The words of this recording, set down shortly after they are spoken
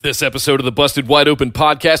This episode of the Busted Wide Open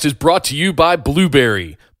podcast is brought to you by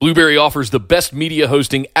Blueberry. Blueberry offers the best media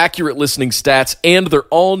hosting, accurate listening stats, and their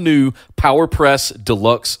all-new PowerPress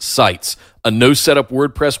Deluxe sites. A no-setup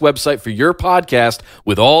WordPress website for your podcast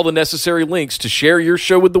with all the necessary links to share your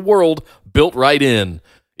show with the world built right in.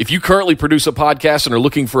 If you currently produce a podcast and are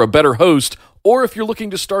looking for a better host, or if you're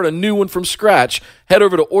looking to start a new one from scratch, head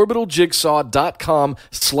over to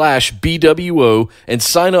orbitaljigsaw.com/BWO and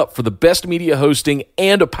sign up for the best media hosting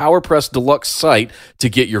and a PowerPress Deluxe site to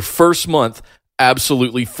get your first month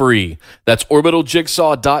absolutely free. That's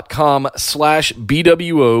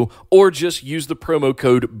orbitaljigsaw.com/BWO, or just use the promo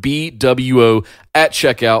code BWO at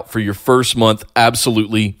checkout for your first month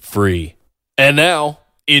absolutely free. And now,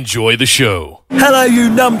 enjoy the show. Hello, you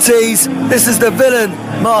numpties. This is the villain,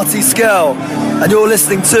 Marty Skell, and you're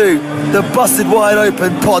listening to the Busted Wide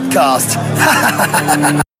Open podcast.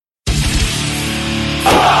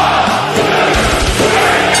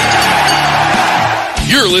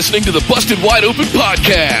 You're listening to the Busted Wide Open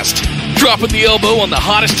podcast, dropping the elbow on the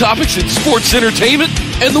hottest topics in sports entertainment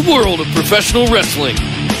and the world of professional wrestling.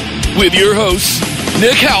 With your hosts,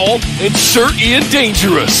 Nick Howell and Sir Ian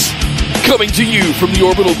Dangerous. Coming to you from the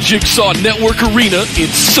Orbital Jigsaw Network Arena in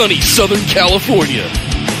sunny Southern California.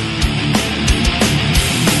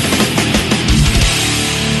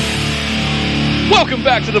 Welcome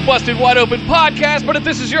back to the Busted Wide Open podcast, but if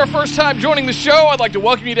this is your first time joining the show, I'd like to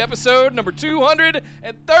welcome you to episode number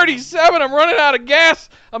 237. I'm running out of gas.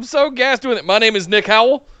 I'm so gassed doing it. My name is Nick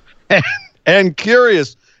Howell. And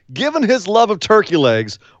curious, given his love of turkey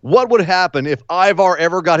legs, what would happen if Ivar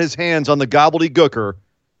ever got his hands on the gobbledygooker?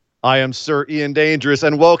 I am Sir Ian Dangerous,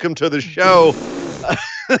 and welcome to the show.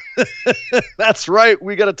 That's right.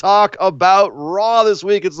 We got to talk about Raw this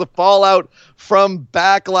week. It's the fallout from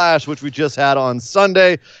Backlash, which we just had on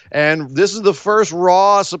Sunday. And this is the first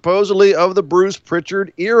Raw, supposedly, of the Bruce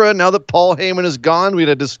Pritchard era. Now that Paul Heyman is gone, we had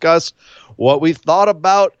to discuss what we thought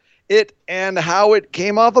about it and how it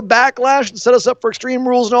came off of Backlash and set us up for Extreme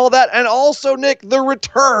Rules and all that. And also, Nick, the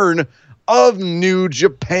return of New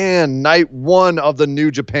Japan. Night one of the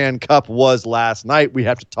New Japan Cup was last night. We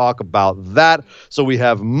have to talk about that. So we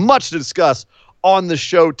have much to discuss on the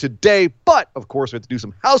show today. But, of course, we have to do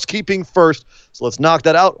some housekeeping first. So let's knock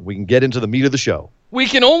that out. We can get into the meat of the show. We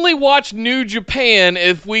can only watch New Japan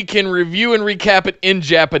if we can review and recap it in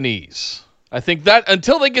Japanese. I think that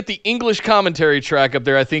until they get the English commentary track up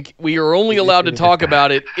there, I think we are only allowed to talk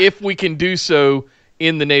about it if we can do so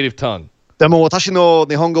in the native tongue. でも私の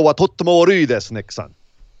日本語はとっても悪いです、Nick さん。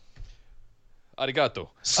Arigato.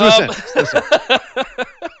 すいません。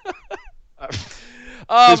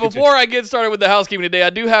Before I get started with the housekeeping today, I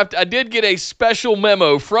did get a special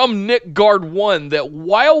memo from Nick Guard 1 that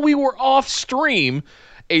while we were off stream,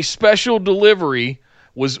 a special delivery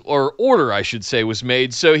order, I should say, was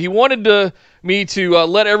made. So he wanted me to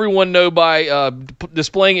let everyone know by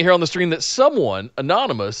displaying it here on the stream that someone,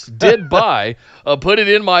 anonymous, did buy, put it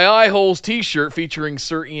in my Eye Holes t-shirt featuring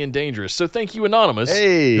Sir Ian Dangerous. So thank you, anonymous,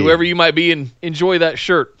 whoever you might be, and enjoy that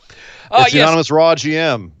shirt. It's the anonymous Raw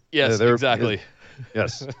GM. Yes, exactly.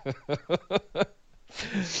 Yes.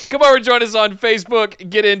 Come over and join us on Facebook.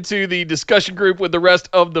 Get into the discussion group with the rest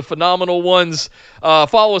of the phenomenal ones.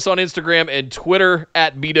 Follow us on Instagram and Twitter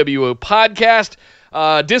at BWO Podcast.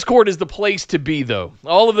 Discord is the place to be, though.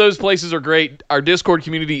 All of those places are great. Our Discord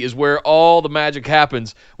community is where all the magic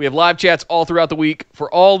happens. We have live chats all throughout the week for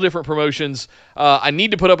all different promotions. I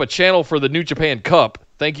need to put up a channel for the New Japan Cup.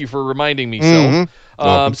 Thank you for reminding me, so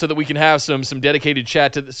that we can have some dedicated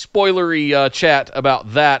chat to the spoilery chat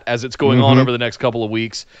about that as it's going on over the next couple of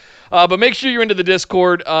weeks. But make sure you're into the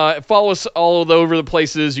Discord. Follow us all over the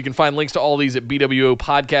places. You can find links to all these at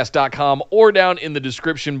bwopodcast.com or down in the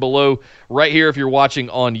description below right here if you're watching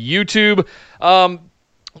on YouTube.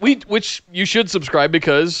 Which you should subscribe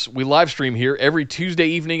because we live stream here every Tuesday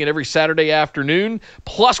evening and every Saturday afternoon.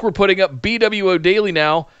 Plus, we're putting up BWO Daily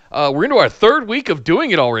now. We're into our third week of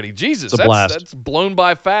doing it already. Jesus, that's blown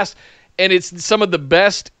by fast. And it's some of the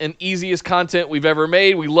best and easiest content we've ever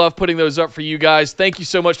made. We love putting those up for you guys. Thank you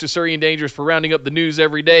so much to Sir Ian Dangerous for rounding up the news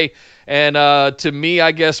every day. And to me,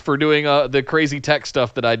 I guess, for doing the crazy tech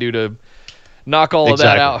stuff that I do to knock all of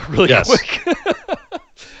that out really quick.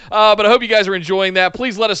 But I hope you guys are enjoying that.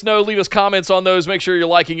 Please let us know. Leave us comments on those. Make sure you're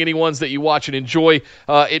liking any ones that you watch and enjoy.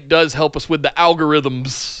 It does help us with the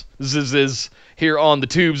algorithms here on the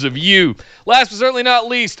tubes of you. Last but certainly not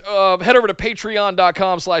least, head over to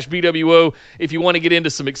patreon.com/BWO if you want to get into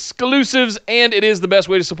some exclusives, and it is the best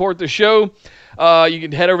way to support the show. You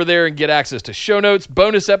can head over there and get access to show notes,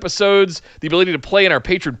 bonus episodes, the ability to play in our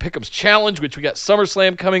Patron Pickups Challenge, which we got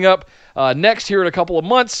SummerSlam coming up next here in a couple of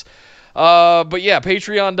months. But yeah,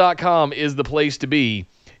 patreon.com is the place to be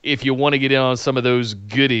if you want to get in on some of those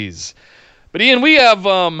goodies. But Ian, we have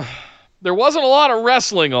there wasn't a lot of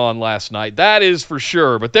wrestling on last night, that is for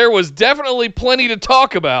sure, but there was definitely plenty to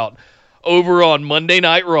talk about over on Monday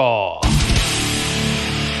Night Raw.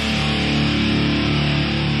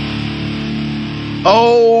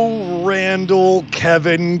 Oh, Randall,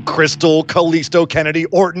 Kevin, Crystal, Kalisto, Kennedy,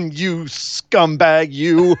 Orton, you scumbag,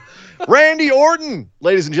 you. Randy Orton,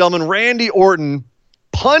 ladies and gentlemen, Randy Orton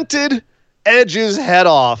punted Edge's head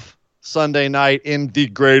off Sunday night in the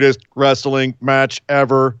greatest wrestling match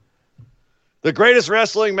ever. The greatest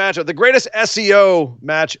wrestling match, the greatest SEO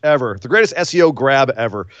match ever, the greatest SEO grab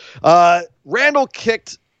ever. Randall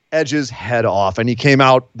kicked Edge's head off, and he came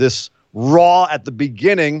out this Raw at the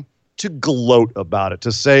beginning to gloat about it,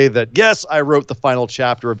 to say that, yes, I wrote the final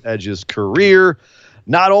chapter of Edge's career.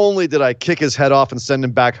 Not only did I kick his head off and send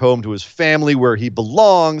him back home to his family where he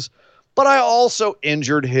belongs, but I also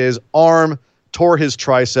injured his arm, tore his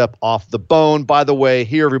tricep off the bone. By the way,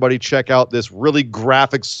 here, everybody, check out this really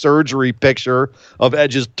graphic surgery picture of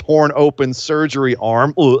Edge's torn open surgery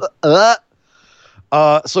arm.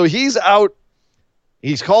 So he's out.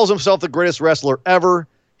 He calls himself the greatest wrestler ever.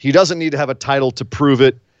 He doesn't need to have a title to prove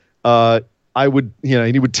it. He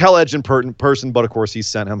would tell Edge in person, but of course he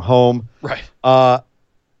sent him home. Right.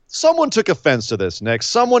 Someone took offense to this, Nick.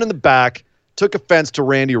 Someone in the back took offense to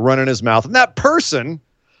Randy running his mouth. And that person,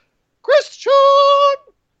 Christian,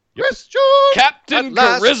 Captain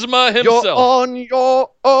Charisma himself. You're on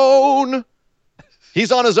your own.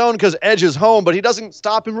 He's on his own because Edge is home, but he doesn't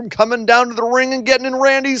stop him from coming down to the ring and getting in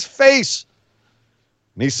Randy's face.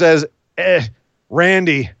 And he says,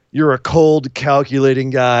 Randy, you're a cold, calculating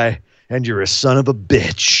guy, and you're a son of a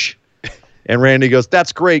bitch. And Randy goes,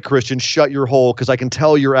 that's great, Christian. Shut your hole, because I can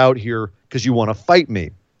tell you're out here because you want to fight me.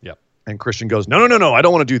 Yep. And Christian goes, no. I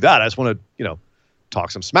don't want to do that. I just want to, talk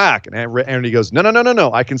some smack. And Randy goes,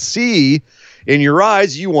 no. I can see in your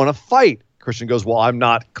eyes you want to fight. Christian goes, well, I'm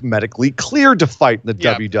not medically cleared to fight in the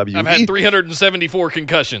WWE. I've had 374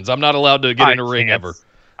 concussions. I'm not allowed to get in a ring ever.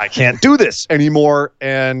 I can't do this anymore.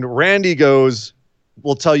 And Randy goes,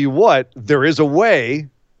 well, tell you what, there is a way.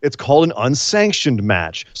 It's called an unsanctioned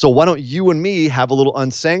match. So why don't you and me have a little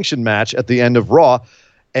unsanctioned match at the end of Raw,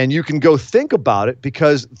 and you can go think about it,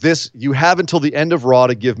 because you have until the end of Raw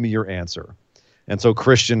to give me your answer. And so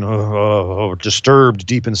Christian, disturbed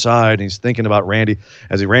deep inside, and he's thinking about Randy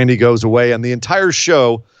as Randy goes away. And the entire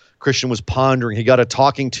show, Christian was pondering. He got a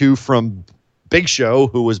talking to from Big Show,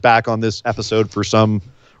 who was back on this episode for some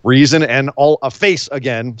reason, and a face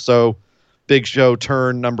again. So Big Show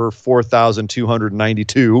turn number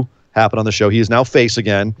 4,292 happened on the show. He is now face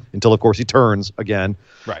again until, of course, he turns again.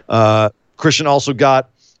 Right. Christian also got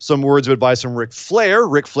some words of advice from Ric Flair.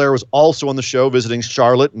 Ric Flair was also on the show visiting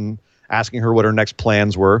Charlotte and asking her what her next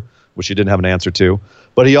plans were, which she didn't have an answer to.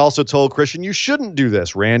 But he also told Christian, you shouldn't do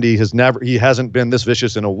this. Randy hasn't been this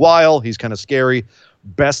vicious in a while. He's kind of scary.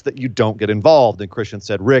 Best that you don't get involved. And Christian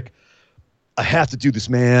said, Rick, I have to do this,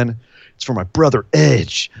 man. It's for my brother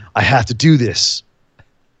Edge. I have to do this.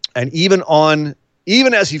 And even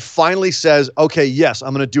as he finally says, okay, yes,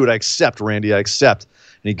 I'm going to do it. I accept, Randy. I accept.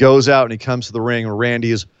 And he goes out and he comes to the ring, and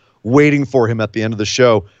Randy is waiting for him at the end of the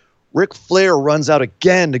show. Ric Flair runs out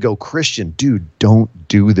again to go, Christian, dude, don't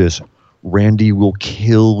do this. Randy will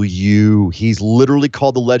kill you. He's literally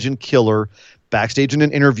called the Legend Killer. Backstage in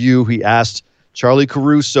an interview, he asked Charlie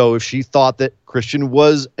Caruso if she thought that Christian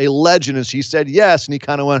was a legend, and she said yes. And he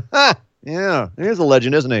kind of went, yeah, he's a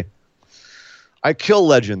legend, isn't he? I kill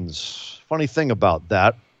legends. Funny thing about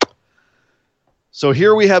that. So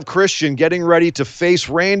here we have Christian getting ready to face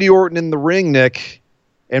Randy Orton in the ring, Nick.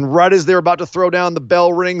 And right as they're about to throw down, the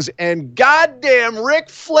bell rings, and goddamn, Ric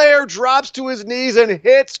Flair drops to his knees and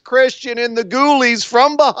hits Christian in the ghoulies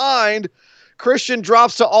from behind. Christian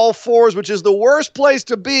drops to all fours, which is the worst place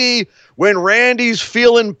to be when Randy's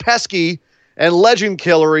feeling pesky and legend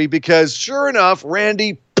killery, because sure enough,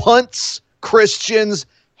 Randy punts Christian's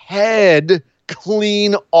head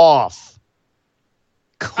clean off.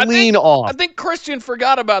 I think Christian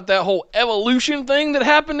forgot about that whole evolution thing that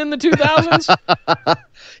happened in the 2000s.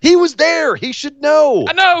 He was there. He should know.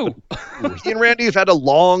 I know. He and Randy have had a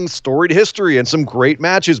long, storied history and some great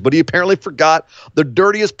matches, but he apparently forgot the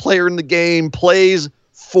dirtiest player in the game plays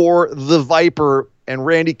for the Viper, and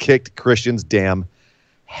Randy kicked Christian's damn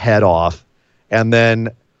head off. And then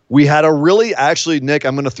we had a really, actually, Nick,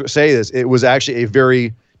 I'm going to say this. It was actually a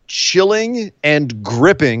very chilling and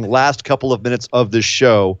gripping last couple of minutes of this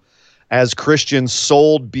show, as Christian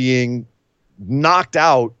sold being knocked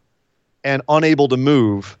out and unable to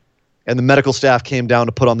move, and the medical staff came down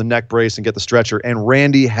to put on the neck brace and get the stretcher. And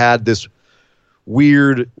Randy had this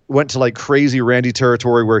went to like crazy Randy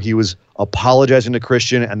territory where he was apologizing to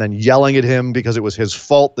Christian and then yelling at him because it was his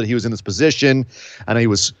fault that he was in this position. And he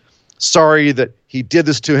was sorry that he did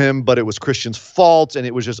this to him, but it was Christian's fault. And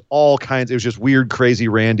it was just it was just weird, crazy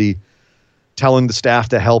Randy telling the staff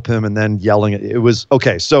to help him and then yelling at it. Was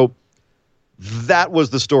okay. So that was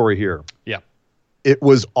the story here. Yeah. It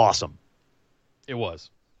was awesome. It was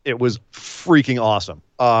freaking awesome.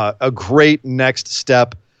 A great next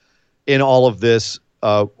step in all of this.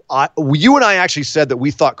 You and I actually said that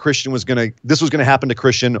we thought this was going to happen to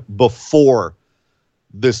Christian before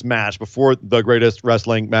this match, before the greatest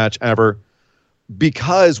wrestling match ever,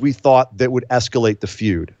 because we thought that would escalate the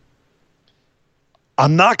feud.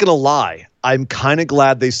 I'm not going to lie. I'm kind of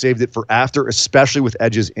glad they saved it for after, especially with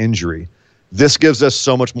Edge's injury. This gives us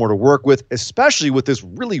so much more to work with, especially with this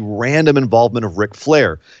really random involvement of Ric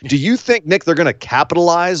Flair. Do you think, Nick, they're going to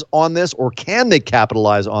capitalize on this, or can they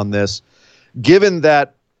capitalize on this, given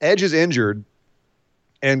that Edge is injured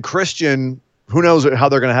and Christian, who knows how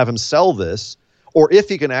they're going to have him sell this, or if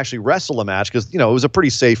he can actually wrestle a match, because, it was a pretty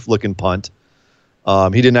safe-looking punt. He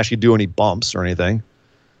didn't actually do any bumps or anything.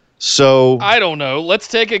 So I don't know. Let's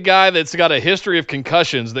take a guy that's got a history of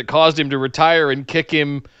concussions that caused him to retire and kick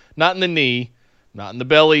him not in the knee, not in the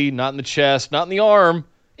belly, not in the chest, not in the arm,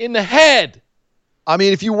 in the head. I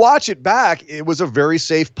mean, if you watch it back, it was a very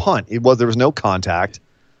safe punt. There was no contact.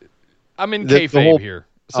 I'm in kayfabe here.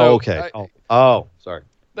 So okay. Sorry.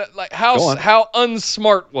 How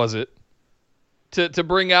unsmart was it to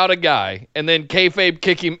bring out a guy and then kayfabe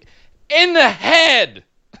kick him in the head?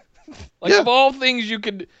 Of all things you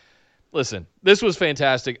could listen. This was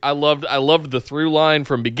fantastic. I loved the through line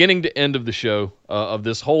from beginning to end of the show of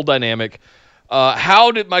this whole dynamic.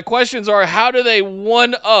 My questions are, how do they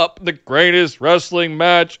one up the greatest wrestling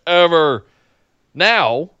match ever?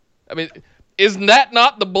 Now, I mean, isn't that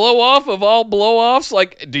not the blow off of all blow offs?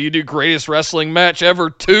 Like, do you do greatest wrestling match ever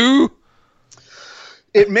 2?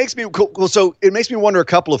 It makes me it makes me wonder a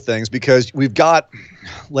couple of things, because we've got,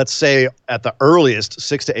 let's say, at the earliest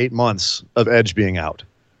 6 to 8 months of Edge being out.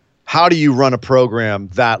 How do you run a program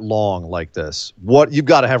that long like this? You've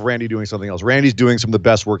got to have Randy doing something else. Randy's doing some of the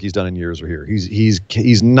best work he's done in years here.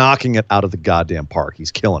 He's knocking it out of the goddamn park.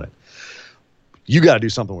 He's killing it. You got to do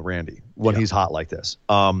something with Randy when he's hot like this.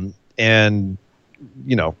 And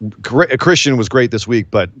Christian was great this week,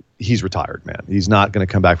 but he's retired, man. He's not going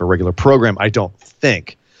to come back for a regular program, I don't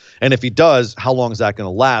think. And if he does, how long is that going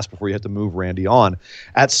to last before you have to move Randy on?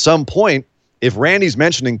 At some point, if Randy's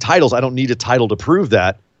mentioning titles, I don't need a title to prove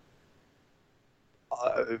that.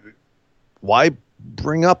 Why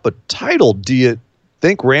bring up a title? Do you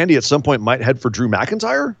think Randy at some point might head for Drew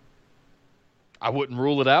McIntyre? I wouldn't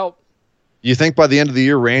rule it out. You think by the end of the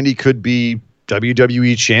year, Randy could be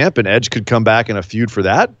WWE champ and Edge could come back in a feud for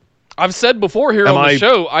that? I've said before here on the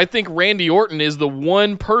show, I think Randy Orton is the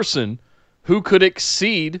one person who could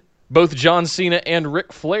exceed both John Cena and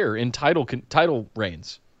Ric Flair in title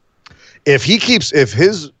reigns. If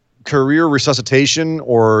his career resuscitation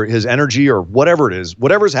or his energy or whatever it is,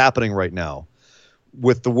 whatever's happening right now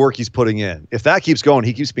with the work he's putting in, if that keeps going,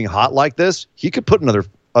 he keeps being hot like this, he could put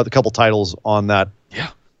a couple titles on that.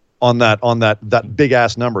 Yeah. On that big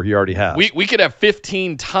ass number he already has. We could have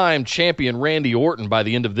 15-time champion Randy Orton by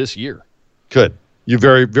the end of this year. Could. You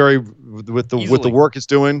very, very, with the work it's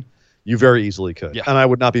doing, you very easily could. Yeah. And I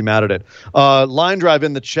would not be mad at it. Line Drive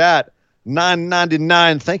in the chat,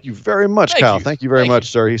 $9.99. Thank you very much, Kyle. Thank you very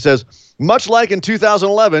much, sir. He says, much like in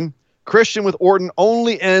 2011, Christian with Orton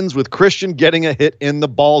only ends with Christian getting a hit in the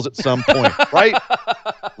balls at some point. Right?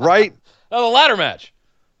 Right? Oh, the ladder match.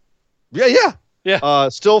 Yeah. Yeah.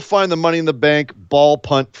 Still find the Money in the Bank ball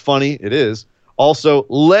punt funny. It is. Also,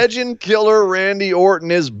 legend killer Randy Orton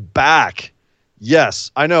is back. Yes,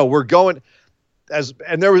 I know. We're going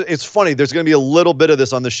it's funny. There's going to be a little bit of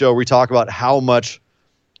this on the show where we talk about how much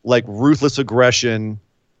like Ruthless Aggression,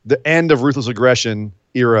 the end of Ruthless Aggression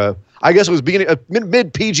era. I guess it was beginning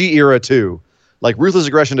mid PG era too. Like Ruthless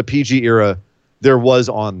Aggression to PG era, there was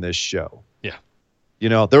on this show.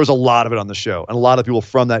 Yeah. There was a lot of it on the show, and a lot of people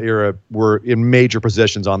from that era were in major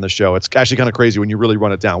positions on the show. It's actually kind of crazy when you really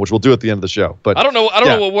run it down, which we'll do at the end of the show. But I don't know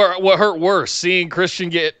what hurt worse, seeing Christian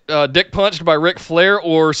get dick punched by Ric Flair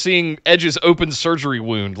or seeing Edge's open surgery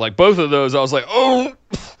wound. Like both of those, I was like, oh.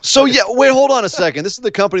 So yeah, wait, hold on a second. This is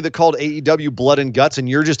the company that called AEW Blood and Guts, and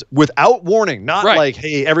you're just without warning, not like,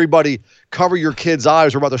 hey, everybody, cover your kids'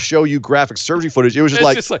 eyes. We're about to show you graphic surgery footage. It was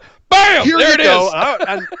just like, bam, here there you it go. is.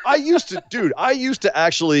 And I used to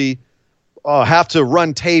actually, have to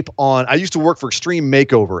run tape on. I used to work for Extreme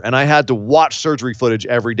Makeover, and I had to watch surgery footage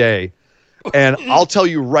every day. And I'll tell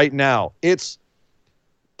you right now, it's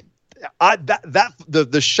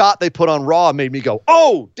the shot they put on Raw made me go,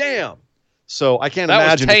 oh damn. So I can't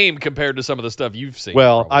imagine. That was tame compared to some of the stuff you've seen.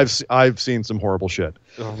 Well, I've seen some horrible shit,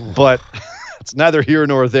 but it's neither here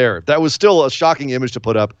nor there. That was still a shocking image to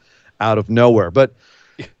put up out of nowhere. But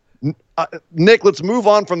Nick, let's move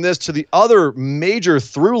on from this to the other major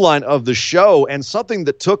through line of the show, and something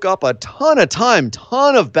that took up a ton of time,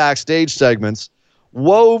 ton of backstage segments,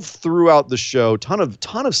 wove throughout the show, ton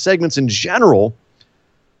of segments in general,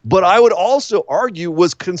 but I would also argue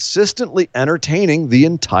was consistently entertaining the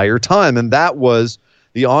entire time, and that was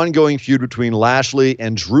the ongoing feud between Lashley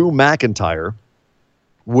and Drew McIntyre,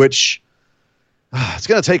 which it's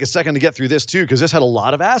going to take a second to get through this too, because this had a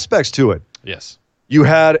lot of aspects to it. Yes. You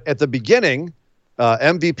had, at the beginning,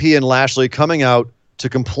 MVP and Lashley coming out to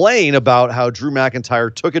complain about how Drew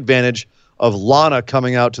McIntyre took advantage of Lana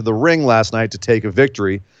coming out to the ring last night to take a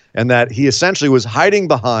victory, and that he essentially was hiding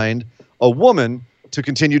behind a woman to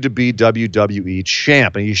continue to be WWE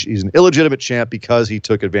champ. And he's an illegitimate champ because he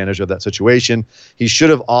took advantage of that situation. He should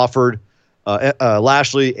have offered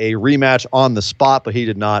Lashley a rematch on the spot, but he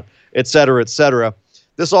did not, et cetera, et cetera.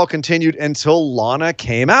 This all continued until Lana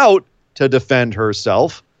came out to defend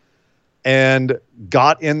herself and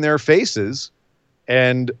got in their faces,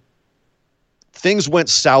 and things went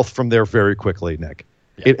south from there very quickly, Nick.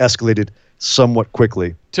 Yeah. It escalated somewhat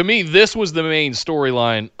quickly. To me, this was the main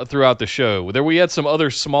storyline throughout the show. We had some other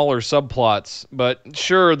smaller subplots, but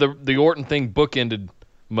sure, the Orton thing bookended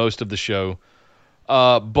most of the show.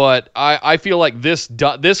 But I feel like this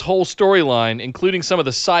whole storyline, including some of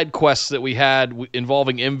the side quests that we had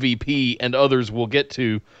involving MVP and others we'll get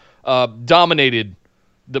to, dominated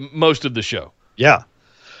most of the show. Yeah.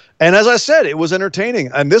 And as I said, it was entertaining.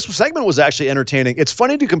 And this segment was actually entertaining. It's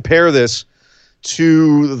funny to compare this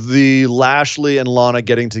to the Lashley and Lana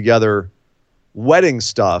getting together wedding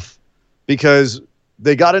stuff, because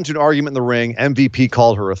they got into an argument in the ring. MVP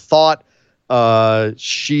called her a thought.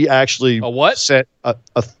 She actually a what? Said a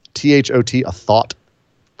THOT, a thought.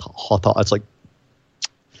 It's like,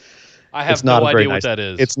 I have no idea what that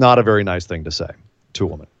is. It's not a very nice thing to say to a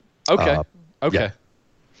woman. Okay. Okay.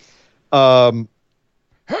 Yeah.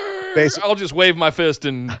 I'll just wave my fist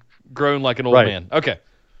and groan like an old man. Okay.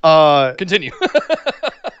 Continue.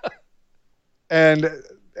 and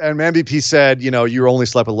MVP said, you only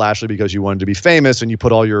slept with Lashley because you wanted to be famous, and you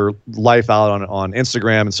put all your life out on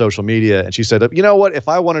Instagram and social media. And she said, you know what? If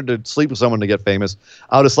I wanted to sleep with someone to get famous,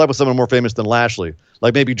 I would have slept with someone more famous than Lashley,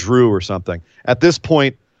 like maybe Drew or something. At this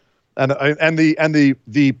point, and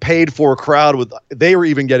the paid for crowd, they were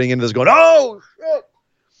even getting into this, going, oh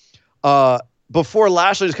shit. Before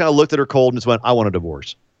Lashley just kind of looked at her cold and just went, I want a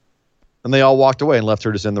divorce. And they all walked away and left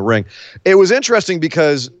her just in the ring. It was interesting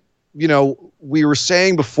because, we were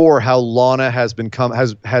saying before how Lana has been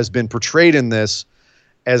portrayed in this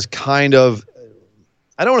as kind of,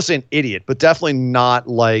 I don't want to say an idiot, but definitely not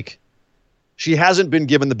like, she hasn't been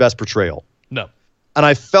given the best portrayal. No. And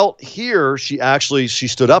I felt here she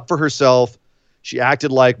stood up for herself. She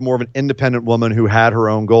acted like more of an independent woman who had her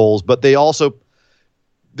own goals, but they also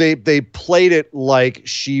they played it like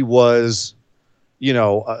she was,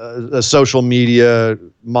 a social media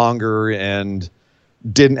monger and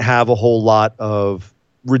didn't have a whole lot of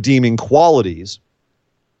redeeming qualities.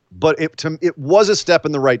 But it was a step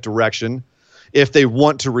in the right direction if they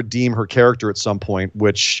want to redeem her character at some point,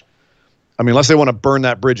 which, unless they want to burn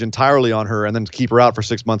that bridge entirely on her and then keep her out for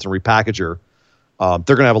 6 months and repackage her,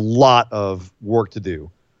 they're going to have a lot of work to do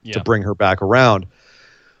to bring her back around.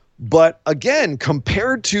 But again,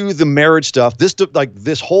 compared to the marriage stuff,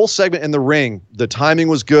 this whole segment in the ring, the timing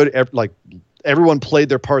was good. Everyone played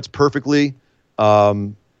their parts perfectly. It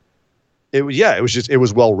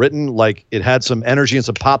was well written. Like, it had some energy and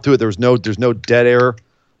some pop to it. There's no dead air.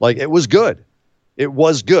 Like, it was good. It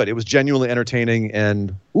was good. It was genuinely entertaining.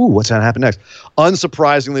 And what's going to happen next?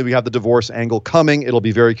 Unsurprisingly, we have the divorce angle coming. It'll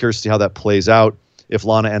be very curious to see how that plays out, if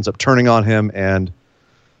Lana ends up turning on him, and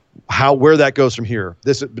where that goes from here.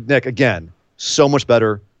 This, Nick, again, so much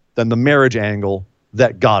better than the marriage angle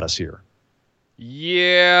that got us here.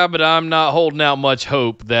 Yeah, but I'm not holding out much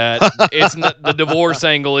hope that the divorce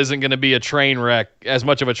angle isn't going to be a train wreck, as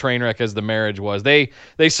much of a train wreck as the marriage was. They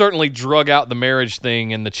certainly drug out the marriage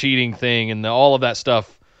thing and the cheating thing and all of that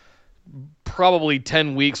stuff probably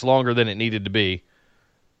 10 weeks longer than it needed to be.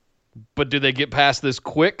 But do they get past this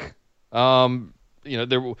quick? We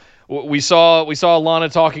saw Lana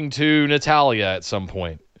talking to Natalya at some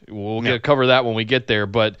point. We'll cover that when we get there,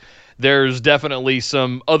 but there's definitely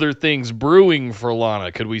some other things brewing for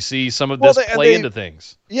Lana. Could we see some of this play into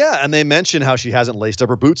things? Yeah, and they mention how she hasn't laced up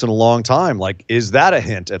her boots in a long time. Like, is that a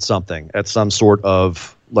hint at something? At some sort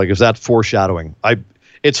of, like, is that foreshadowing?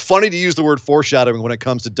 It's funny to use the word foreshadowing when it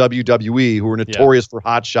comes to WWE, who are notorious for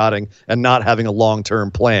hot-shotting and not having a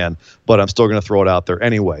long-term plan, but I'm still going to throw it out there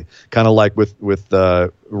anyway, kind of like with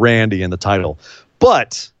Randy and the title.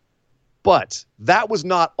 But that was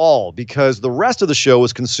not all, because the rest of the show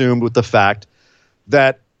was consumed with the fact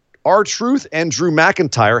that R-Truth and Drew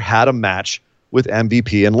McIntyre had a match with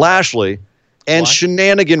MVP and Lashley, and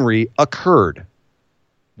shenaniganry occurred.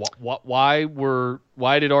 Why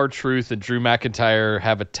did R-Truth and Drew McIntyre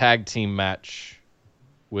have a tag team match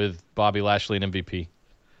with Bobby Lashley and MVP?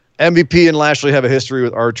 MVP and Lashley have a history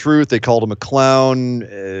with R-Truth. They called him a clown.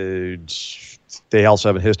 They also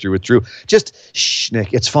have a history with Drew. Just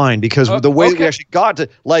Nick, it's fine, because the way that we actually got to,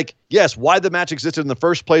 like, yes, why the match existed in the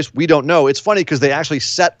first place, we don't know. It's funny because they actually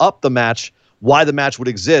set up the match, why the match would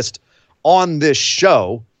exist on this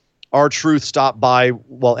show. R-Truth stopped by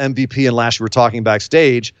while MVP and Lashley were talking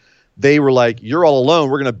backstage. They were like, "You're all alone.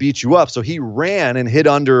 We're going to beat you up." So he ran and hid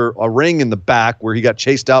under a ring in the back where he got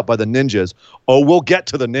chased out by the ninjas. Oh, we'll get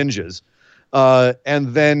to the ninjas.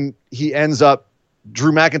 And then he ends up,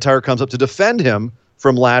 Drew McIntyre comes up to defend him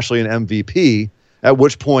from Lashley and MVP, at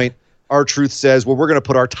which point R-Truth says, "Well, we're going to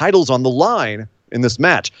put our titles on the line in this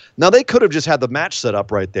match." Now, they could have just had the match set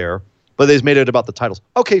up right there, but they've made it about the titles.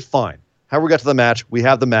 Okay, fine. However we got to the match, we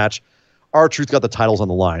have the match. R-Truth got the titles on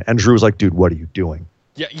the line. And Drew was like, "Dude, what are you doing?"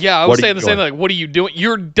 Yeah, I was saying the same thing. Like, what are you doing?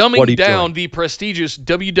 You're dumbing down the prestigious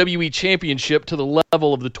WWE Championship to the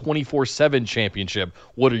level of the 24/7 Championship.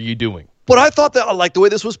 What are you doing? But I thought that, like, the way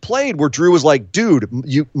this was played, where Drew was like, "Dude,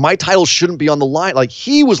 my title shouldn't be on the line." Like,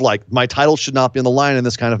 he was like, "My title should not be on the line in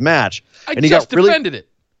this kind of match." And he just defended it.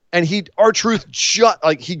 And R-Truth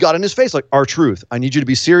he got in his face like, "R-Truth, I need you to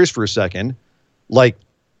be serious for a second. Like,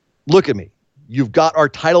 look at me. You've got our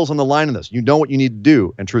titles on the line in this. You know what you need to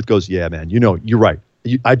do." And Truth goes, "Yeah, man, you're right.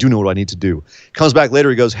 I do know what I need to do." Comes back later,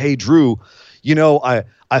 he goes, "Hey, Drew,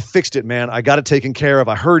 I fixed it, man. I got it taken care of.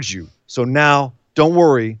 I heard you. So now, don't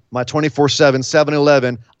worry. My 24/7,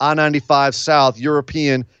 7-Eleven, I-95 South,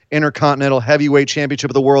 European, Intercontinental Heavyweight Championship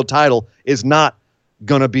of the World title is not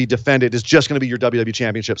going to be defended. It's just going to be your WWE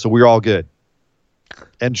Championship, so we're all good."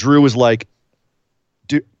 And Drew was like,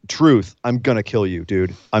 "Truth, I'm going to kill you,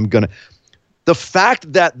 dude. I'm going to..." The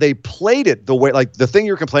fact that they played it the way, like the thing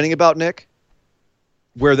you're complaining about, Nick,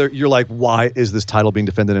 where you're like, "Why is this title being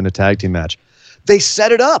defended in a tag team match?" They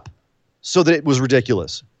set it up so that it was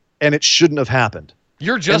ridiculous, and it shouldn't have happened.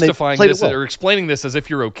 You're justifying this or explaining this as if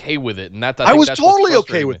you're okay with it, and I was totally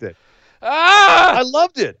okay with it. I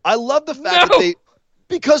loved it. I love the fact that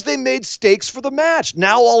because they made stakes for the match.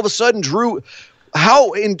 Now all of a sudden, Drew,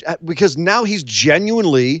 because now he's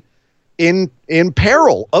genuinely in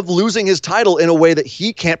peril of losing his title in a way that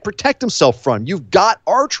he can't protect himself from. You've got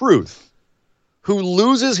R-Truth, who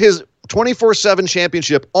loses his 24/7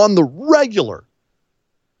 championship on the regular.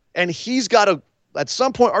 And he's got to, at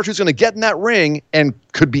some point, R-Truth's going to get in that ring and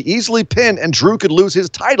could be easily pinned, and Drew could lose his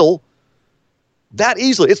title that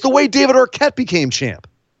easily. It's the way David Arquette became champ.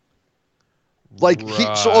 Like,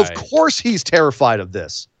 so of course he's terrified of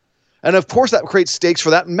this. And of course that creates stakes for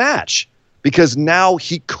that match, because now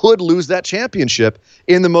he could lose that championship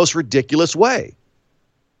in the most ridiculous way.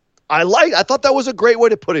 I thought that was a great way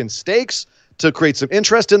to put in stakes, to create some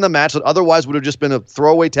interest in the match that otherwise would have just been a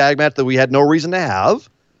throwaway tag match that we had no reason to have.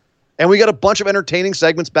 And we got a bunch of entertaining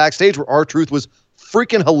segments backstage where R-Truth was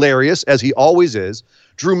freaking hilarious, as he always is.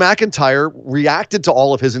 Drew McIntyre reacted to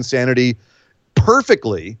all of his insanity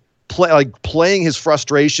perfectly, playing his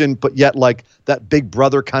frustration, but yet like that big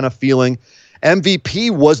brother kind of feeling.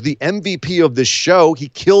 MVP was the MVP of this show. He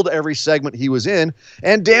killed every segment he was in.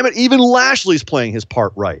 And damn it, even Lashley's playing his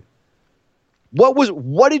part right. What was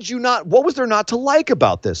there not to like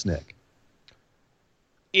about this, Nick?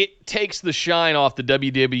 It takes the shine off the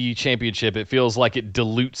WWE Championship. It feels like it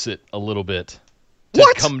dilutes it a little bit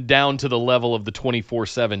to come down to the level of the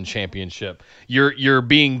 24/7 Championship. You're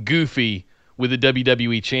being goofy with the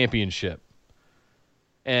WWE Championship.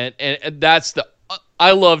 And that's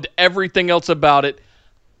I loved everything else about it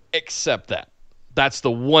except that. That's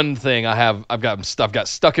the one thing I've got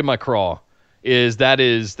stuck in my craw. That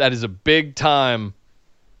is a big time.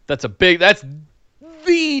 That's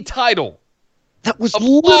the title. That was of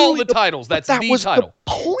all the titles. That's the title.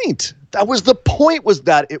 The point. That was the point. Was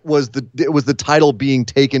that it was the title being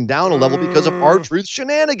taken down a level because of R-Truth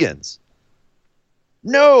shenanigans.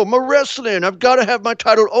 No, my wrestling. I've got to have my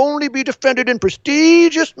title only be defended in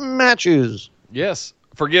prestigious matches. Yes,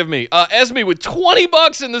 Forgive me. Esme with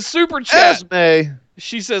 $20 in the super chat. Esme.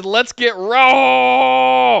 She says, let's get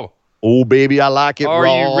raw. Oh, baby, I like it Are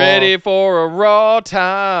raw. you ready for a raw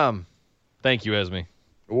time? Thank you, Esme.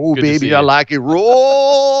 Oh, Good to see baby, you. I like it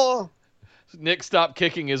raw. Nick, stop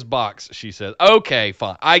kicking his box, she says. Okay,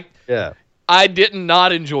 fine. Yeah. I did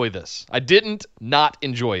not enjoy this. I didn't not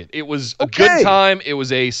enjoy it. It was a Okay. good time. It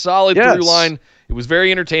was a solid Yes. through line. It was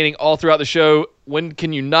very entertaining all throughout the show. When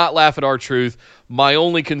can you not laugh at R-Truth? My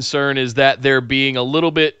only concern is that they're being a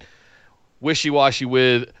little bit wishy-washy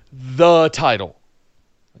with the title.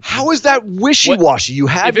 How is that wishy-washy? You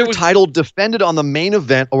had If it your was- title defended on the main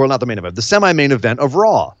event, or not the main event, the semi-main event of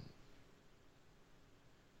Raw.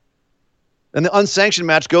 And the unsanctioned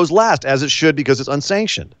match goes last, as it should, because it's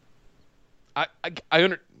unsanctioned.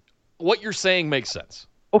 What you're saying makes sense.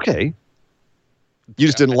 Okay. You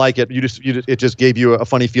just didn't like it. It just gave you a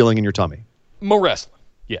funny feeling in your tummy. Wrestling.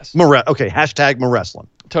 Yes. Okay, hashtag wrestling.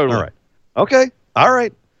 Totally. All right. Okay. All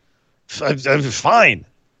right. Fine.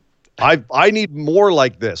 I need more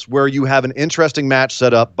like this, where you have an interesting match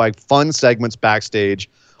set up by fun segments backstage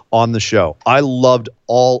on the show. I loved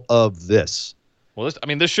all of this. Well,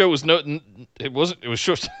 this show was it was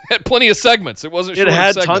short, had plenty of segments. It wasn't. It short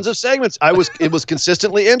had segments. tons of segments. It was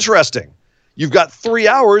consistently interesting. You've got 3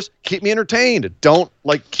 hours. Keep me entertained. Don't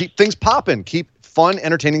keep things popping. Keep fun,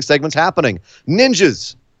 entertaining segments happening.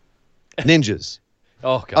 Ninjas.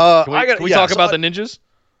 Oh God! Can we talk so about the ninjas?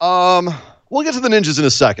 We'll get to the ninjas in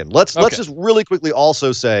a second. Let's just really quickly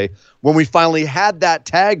also say, when we finally had that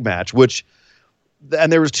tag match,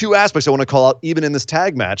 and there was 2 aspects I want to call out even in this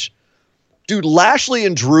tag match. Dude, Lashley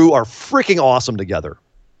and Drew are freaking awesome together.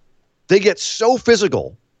 They get so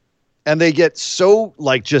physical, and they get so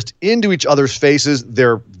just into each other's faces.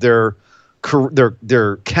 Their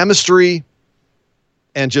chemistry,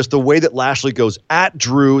 and just the way that Lashley goes at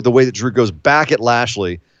Drew, the way that Drew goes back at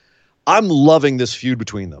Lashley. I'm loving this feud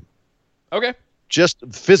between them. Okay. Just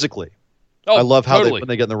physically. Oh, I love how totally. when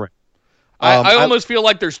they get in the ring. I almost feel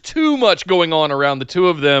like there's too much going on around the two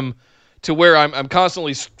of them, to where I'm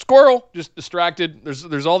constantly squirrel, just distracted.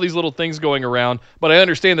 There's all these little things going around, but I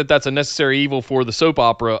understand that that's a necessary evil for the soap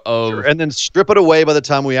opera of. Sure. And then strip it away by the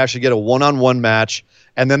time we actually get a one-on-one match,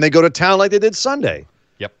 and then they go to town like they did Sunday.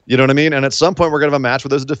 Yep. You know what I mean? And at some point we're gonna have a match where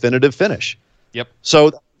there's a definitive finish. Yep.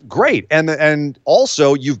 So great. And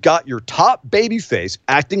also you've got your top babyface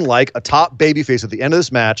acting like a top babyface at the end of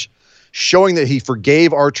this match, showing that he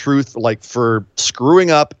forgave R-Truth for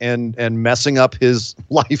screwing up and messing up his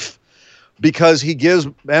life, because he gives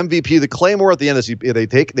MVP the Claymore at the end of this.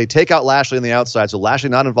 They take out Lashley on the outside, so Lashley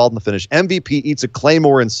not involved in the finish. MVP eats a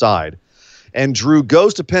Claymore inside, and Drew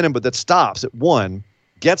goes to pin him, but that stops at 1,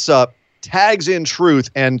 gets up, tags in Truth,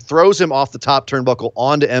 and throws him off the top turnbuckle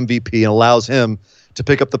onto MVP and allows him to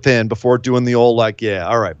pick up the pin before doing the old yeah,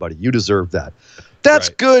 all right, buddy, you deserve that. That's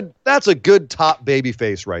right. Good. That's a good top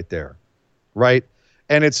babyface right there, right?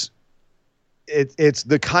 And it's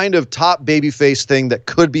the kind of top babyface thing that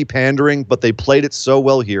could be pandering, but they played it so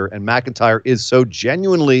well here, and McIntyre is so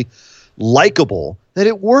genuinely likable that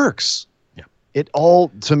it works. Yeah.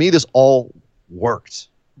 To me, this all worked.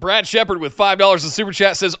 Brad Shepard with $5 in Super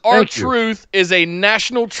Chat says, R-Truth is a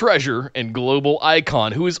national treasure and global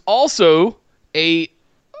icon who is also a,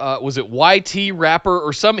 was it YT rapper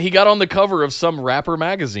or he got on the cover of some rapper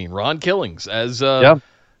magazine, Ron Killings, as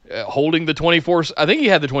holding the 24, I think he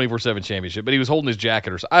had the 24/7 championship, but he was holding his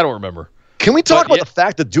jacket I don't remember. Can we talk about the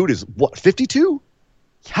fact that dude is, 52?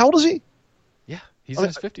 How old is he? Yeah, he's in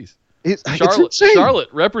his 50s. It's insane. Charlotte,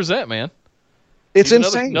 represent, man. It's He's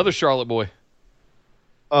insane. Another Charlotte boy.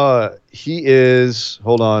 He is.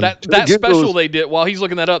 Hold on. That special they did while he's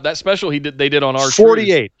looking that up. That special they did on R-Truth.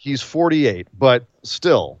 48. He's 48, but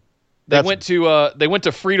still, they went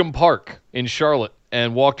to Freedom Park in Charlotte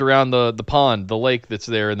and walked around the pond, the lake that's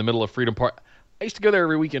there in the middle of Freedom Park. I used to go there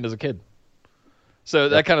every weekend as a kid. So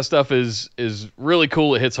that kind of stuff is really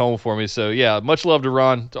cool. It hits home for me. So yeah, much love to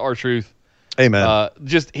Ron, to R-Truth. Amen.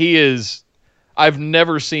 He is. I've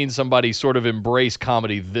never seen somebody sort of embrace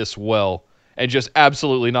comedy this well and just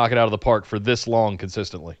absolutely knock it out of the park for this long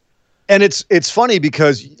consistently. And it's funny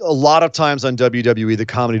because a lot of times on WWE, the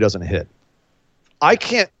comedy doesn't hit.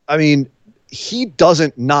 He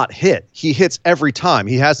doesn't not hit. He hits every time.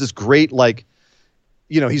 He has this great,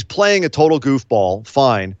 he's playing a total goofball,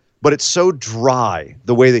 fine, but it's so dry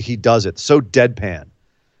the way that he does it, so deadpan.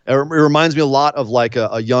 It reminds me a lot of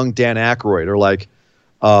a young Dan Aykroyd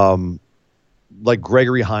or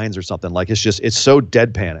Gregory Hines or something. It's so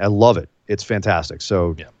deadpan. I love it. It's fantastic.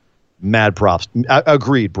 So yeah. Mad props.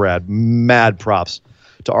 Agreed, Brad. Mad props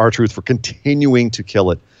to R-Truth for continuing to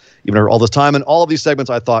kill it, even all this time. And all of these segments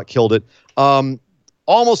I thought killed it.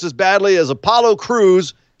 almost as badly as Apollo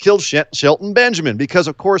Crews killed Shelton Benjamin. Because,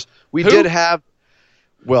 of course, we did have,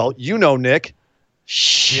 well, you know, Nick,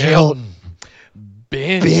 Shelton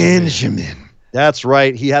Benjamin. That's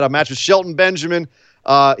right. He had a match with Shelton Benjamin.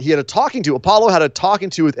 He had a talking to. Apollo had a talking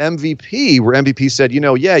to with MVP, where MVP said,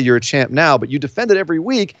 yeah, you're a champ now, but you defend it every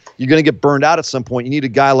week. You're going to get burned out at some point. You need a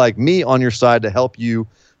guy like me on your side to help you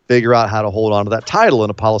figure out how to hold on to that title. And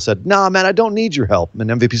Apollo said, nah, man, I don't need your help. And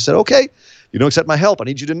MVP said, okay, you don't accept my help. I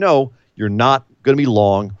need you to know you're not going to be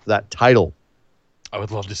long for that title. I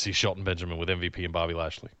would love to see Shelton Benjamin with MVP and Bobby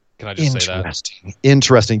Lashley. Can I just say that?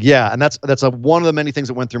 Interesting. Yeah, and that's one of the many things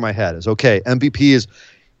that went through my head is, okay, MVP is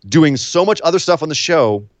doing so much other stuff on the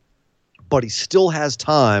show, but he still has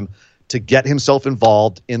time to get himself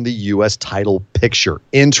involved in the U.S. title picture.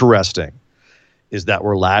 Interesting. Is that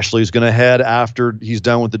where Lashley's going to head after he's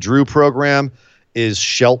done with the Drew program? Is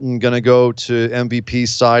Shelton going to go to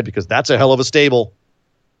MVP's side? Because that's a hell of a stable.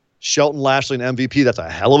 Shelton, Lashley, and MVP, that's a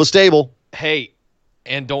hell of a stable. Hey,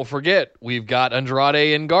 and don't forget, we've got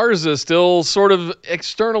Andrade and Garza still sort of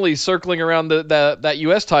externally circling around that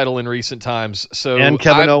U.S. title in recent times. So and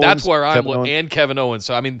Kevin Owens. That's where I'm looking. And Kevin Owens.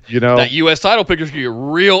 So, I mean, that U.S. title picture is going to get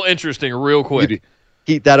real interesting real quick.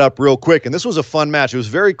 Heat that up real quick. And this was a fun match. It was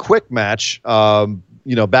a very quick match,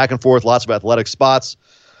 back and forth, lots of athletic spots.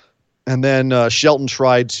 And then Shelton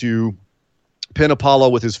tried to pin Apollo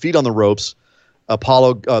with his feet on the ropes.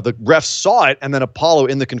 Apollo, the ref saw it, and then Apollo,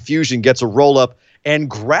 in the confusion, gets a roll-up and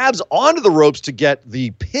grabs onto the ropes to get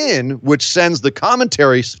the pin, which sends the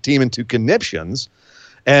commentary team into conniptions,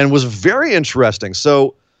 and was very interesting.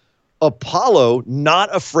 So Apollo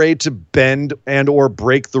not afraid to bend and or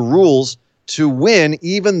break the rules to win,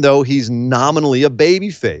 even though he's nominally a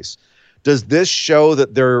babyface. Does this show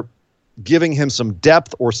that they're giving him some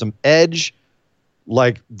depth or some edge?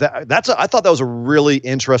 Like that? I thought that was a really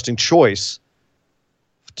interesting choice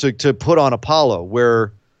to put on Apollo,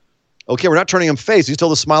 where, okay, we're not turning him face. He's still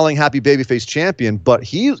the smiling, happy babyface champion, but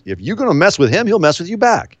if you're going to mess with him, he'll mess with you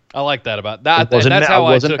back. I like that about that. And that's how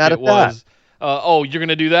I took it was, you're going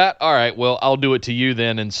to do that? All right, well, I'll do it to you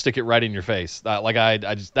then and stick it right in your face. I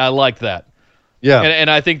like that. Yeah. And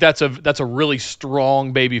I think that's a really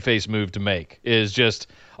strong babyface move to make, is just,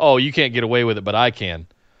 you can't get away with it, but I can.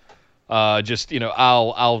 I'll just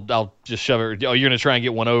shove it. Oh, you're going to try and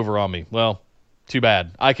get one over on me. Well, too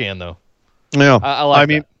bad. I can, though. Yeah. I like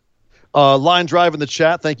that. Line Drive in the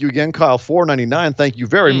chat. Thank you again, Kyle. $4.99. Thank you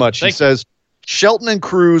very much. He says, Shelton and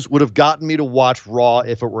Crews would have gotten me to watch Raw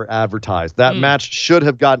if it were advertised. That match should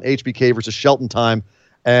have gotten HBK versus Shelton time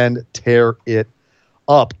and tear it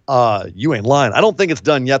up. You ain't lying. I don't think it's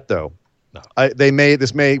done yet, though. No.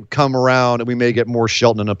 This may come around and we may get more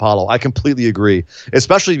Shelton and Apollo. I completely agree,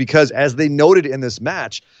 especially because, as they noted in this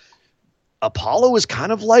match, Apollo is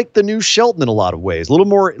kind of like the new Shelton in a lot of ways. A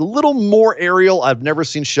little more aerial. I've never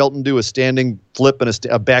seen Shelton do a standing flip and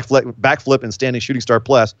a backflip and standing shooting star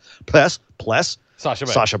plus.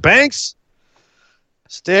 Sasha Banks.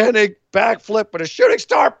 Standing backflip and a shooting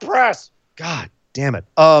star press. God damn it.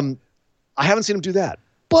 I haven't seen him do that.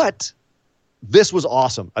 But this was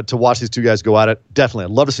awesome to watch these two guys go at it. Definitely.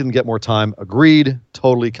 I'd love to see them get more time. Agreed.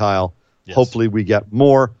 Totally, Kyle. Yes. Hopefully we get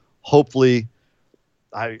more. Hopefully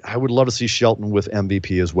I would love to see Shelton with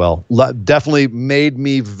MVP as well. Definitely made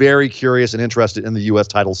me very curious and interested in the U.S.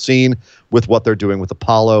 title scene with what they're doing with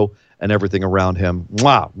Apollo and everything around him.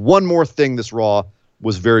 Wow. One more thing this Raw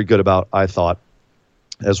was very good about, I thought,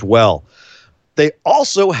 as well. They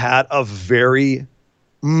also had a very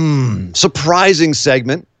surprising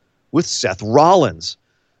segment with Seth Rollins,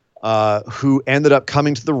 who ended up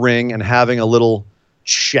coming to the ring and having a little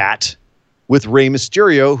chat with Rey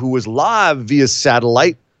Mysterio, who was live via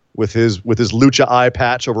satellite with his lucha eye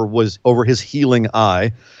patch over his healing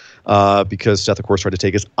eye, because Seth, of course, tried to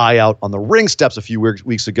take his eye out on the ring steps a few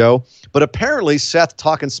weeks ago. But apparently, Seth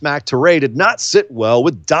talking smack to Rey did not sit well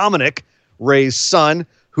with Dominic, Rey's son,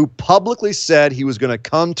 who publicly said he was going to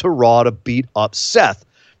come to Raw to beat up Seth,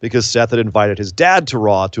 because Seth had invited his dad to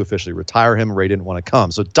Raw to officially retire him. Rey didn't want to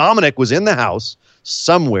come. So Dominic was in the house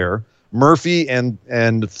somewhere. Murphy and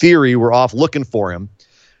Theory were off looking for him.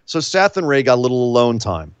 So Seth and Rey got a little alone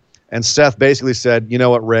time. And Seth basically said, you know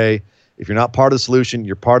what, Rey, if you're not part of the solution,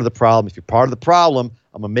 you're part of the problem. If you're part of the problem,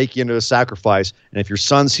 I'm going to make you into a sacrifice. And if your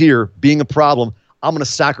son's here being a problem, I'm going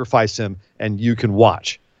to sacrifice him and you can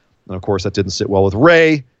watch. And of course, that didn't sit well with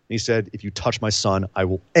Rey. He said, if you touch my son, I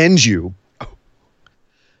will end you.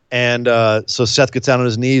 And so Seth gets down on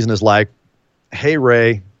his knees and is like, hey,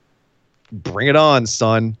 Rey, bring it on,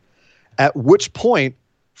 son. At which point,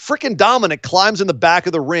 frickin' Dominic climbs in the back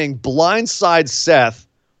of the ring, blindsides Seth,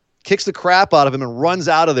 kicks the crap out of him, and runs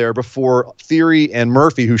out of there before Theory and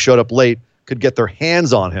Murphy, who showed up late, could get their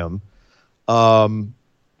hands on him. And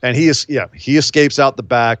he escapes out the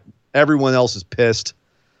back. Everyone else is pissed.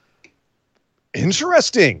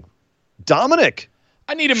 Interesting. Dominic.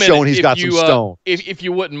 I need a minute. Showing he's got some stone. If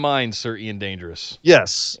you wouldn't mind, Sir Ian Dangerous.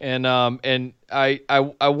 Yes. And I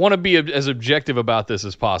want to be as objective about this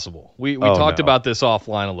as possible. We talked about this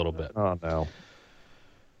offline a little bit. Oh, no.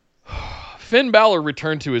 Finn Balor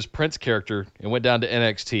returned to his Prince character and went down to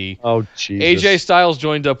NXT. Oh, Jesus. AJ Styles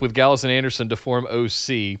joined up with Gallus and Anderson to form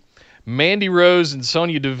OC. Mandy Rose and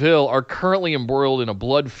Sonya Deville are currently embroiled in a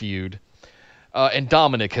blood feud. And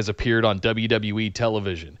Dominic has appeared on WWE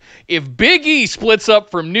television. If Big E splits up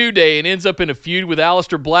from New Day and ends up in a feud with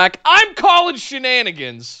Aleister Black, I'm calling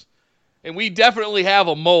shenanigans. And we definitely have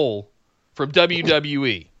a mole from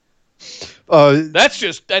WWE.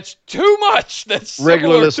 That's too much. That's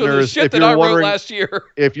regular similar listeners, to the shit if that you're I wrote wondering- last year.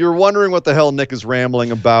 If you're wondering what the hell Nick is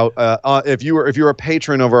rambling about, if you're a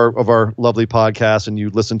patron of our lovely podcast and you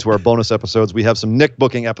listen to our bonus episodes, we have some Nick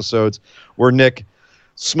booking episodes where Nick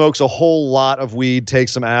smokes a whole lot of weed,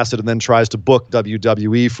 takes some acid, and then tries to book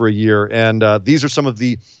WWE for a year. And these are some of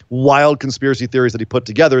the wild conspiracy theories that he put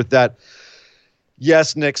together that,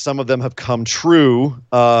 yes, Nick, some of them have come true.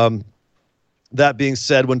 That being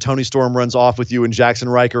said, when Tony Storm runs off with you and Jackson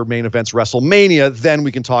Riker main events WrestleMania, then we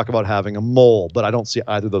can talk about having a mole. But I don't see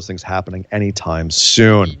either of those things happening anytime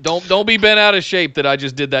soon. Don't be bent out of shape that I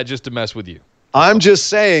just did that just to mess with you. I'm just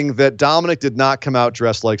saying that Dominic did not come out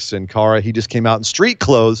dressed like Sin Cara. He just came out in street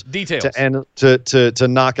clothes Details. to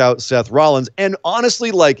knock out Seth Rollins. And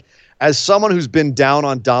honestly, like, as someone who's been down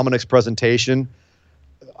on Dominic's presentation,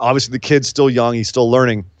 obviously the kid's still young, he's still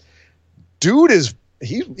learning. Dude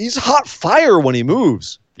he's hot fire when he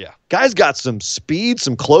moves. Yeah. Guy's got some speed,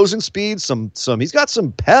 some closing speed, he's got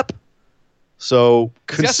some pep. So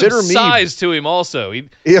consider got some me size to him also. Yeah,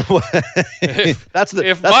 that's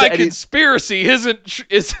my Eddie, conspiracy isn't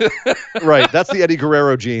right. That's the Eddie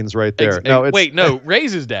Guerrero genes right there. No,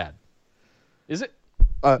 Ray's his dad. Is it?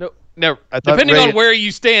 No. Depending Ray, on where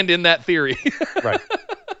you stand in that theory. Right.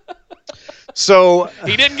 So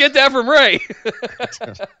he didn't get that from Ray.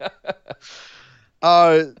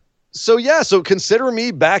 So consider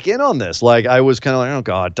me back in on this. Like, I was kind of like, oh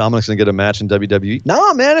God, Dominic's gonna get a match in WWE.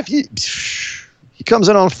 Nah, man, if he comes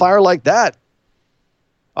in on fire like that,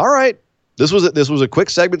 all right. This was a quick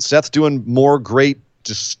segment. Seth's doing more great,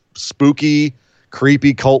 just spooky,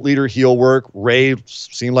 creepy cult leader heel work. Ray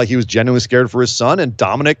seemed like he was genuinely scared for his son, and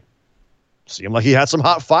Dominic seemed like he had some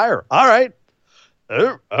hot fire. All right.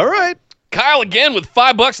 Kyle again with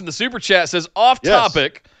 $5 in the super chat says, off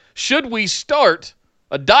topic, should we start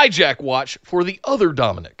a Dijak watch for the other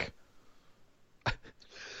Dominic?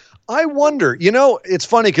 I wonder. It's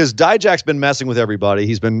funny because Dijak's been messing with everybody.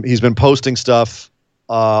 He's been posting stuff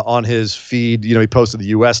on his feed. He posted the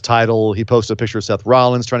U.S. title. He posted a picture of Seth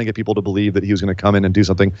Rollins trying to get people to believe that he was going to come in and do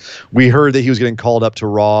something. We heard that he was getting called up to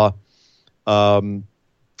Raw.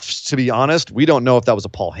 To be honest, we don't know if that was a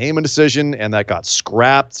Paul Heyman decision and that got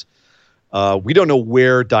scrapped. We don't know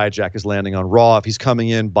where Dijak is landing on Raw. If he's coming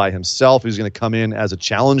in by himself, if he's going to come in as a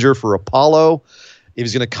challenger for Apollo, if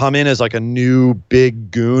he's going to come in as like a new big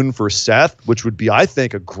goon for Seth, which would be, I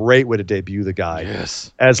think, a great way to debut the guy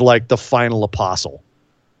as like the final apostle.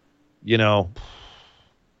 Can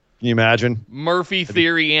you imagine? Murphy,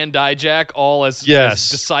 Theory, and Dijak all as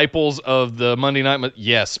disciples of the Monday Night.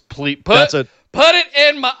 Yes, please put it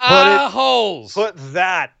in my eye holes. Put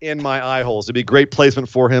that in my eye holes. It'd be great placement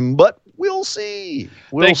for him, but we'll see.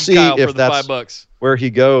 Thank see you, Kyle, if for the that's $5. Where he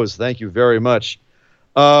goes. Thank you very much.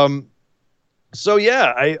 So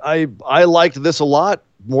yeah, I liked this a lot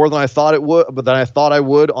more than I thought it would, but than I thought I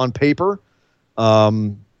would on paper.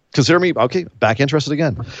 Consider me back interested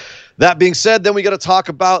again. That being said, then we got to talk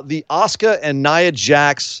about the Asuka and Nia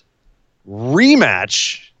Jax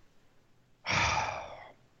rematch.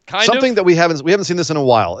 Something that we haven't seen this in a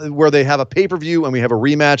while, where they have a pay-per-view and we have a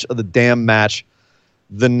rematch of the damn match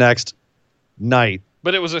the next night.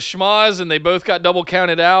 But it was a schmoz, and they both got double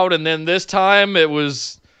counted out, and then this time it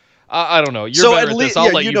was, I don't know. You're better at this.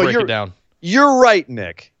 I'll let you break it down. You're right,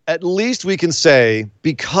 Nick. At least we can say,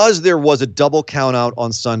 because there was a double count out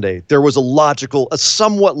on Sunday, there was a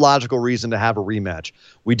somewhat logical reason to have a rematch.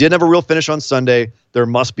 We didn't have a real finish on Sunday. There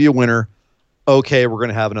must be a winner. Okay, we're going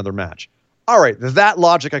to have another match. All right, that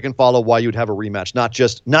logic I can follow why you'd have a rematch, not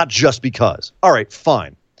just because. All right,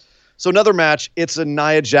 fine. So another match, it's a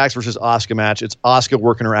Nia Jax versus Asuka match. It's Asuka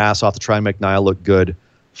working her ass off to try and make Nia look good.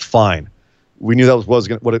 Fine. We knew that was what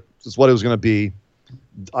it was going to be.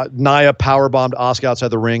 Nia powerbombed Asuka outside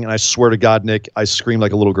the ring, and I swear to God, Nick, I screamed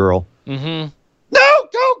like a little girl. Mm-hmm. No,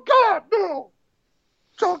 don't go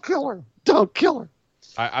Don't kill her. Don't kill her.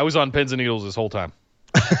 I was on pins and needles this whole time.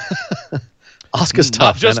 Asuka's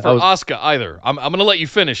tough. Not just for Asuka either. I'm going to let you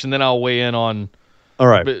finish, and then I'll weigh in on... All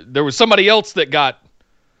right. But there was somebody else that got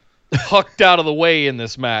hucked out of the way in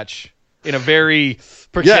this match in a very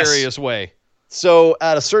precarious way. So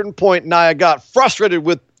at a certain point, Nia got frustrated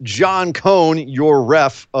with John Cone, your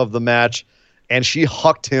ref of the match, and she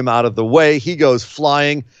hucked him out of the way. He goes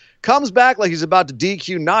flying, comes back like he's about to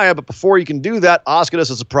DQ Nia, but before he can do that, Asuka does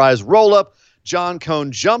a surprise roll-up. John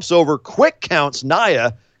Cone jumps over, quick counts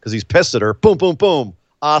Nia because he's pissed at her. Boom, boom, boom.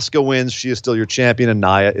 Asuka wins. She is still your champion, and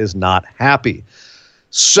Nia is not happy.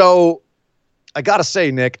 So I got to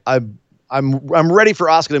say, Nick, I'm ready for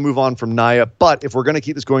Asuka to move on from Nia, but if we're going to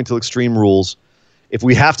keep this going till Extreme Rules, if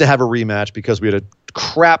we have to have a rematch because we had a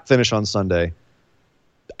crap finish on Sunday.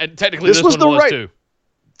 And technically this one was too.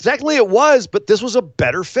 Technically it was, but this was a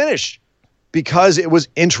better finish because it was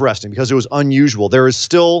interesting, because it was unusual. There is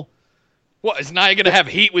still... What, is Nia going to have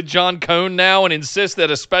heat with John Cone now and insist that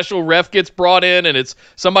a special ref gets brought in and it's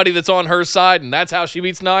somebody that's on her side and that's how she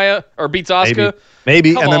beats Nia or beats Asuka?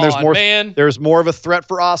 Maybe. Come and then on, there's more. Man. There's more of a threat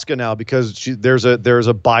for Asuka now because there's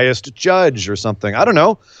a biased judge or something. I don't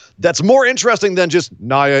know. That's more interesting than just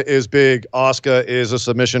Nia is big, Asuka is a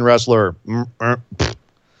submission wrestler.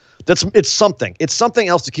 It's something. It's something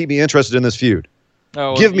else to keep me interested in this feud.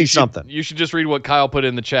 Oh, Give me something. You should just read what Kyle put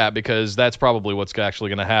in the chat because that's probably what's actually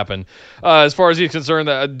going to happen. As far as he's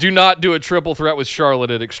concerned, do not do a triple threat with Charlotte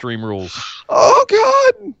at Extreme Rules. Oh,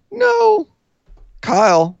 God. No.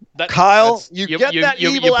 Kyle, you get that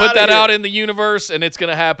evil You put that here. out in the universe, and it's going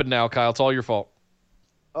to happen now, Kyle. It's all your fault.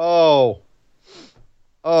 Oh.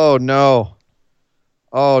 Oh, no.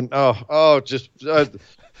 Oh, no. Oh, just...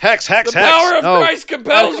 Hex. The power of Christ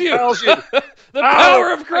compels you. The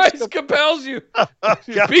power of Christ compels you.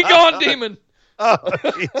 Be gone, demon. Oh,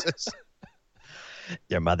 Jesus.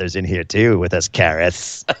 Your mother's in here, too, with us,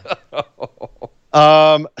 Karis.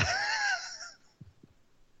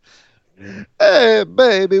 Hey,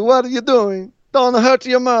 baby, what are you doing? Don't hurt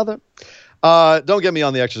your mother. Don't get me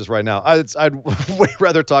on The Exorcist right now. I'd way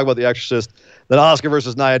rather talk about The Exorcist than Asuka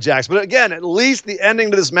versus Nia Jax. But again, at least the ending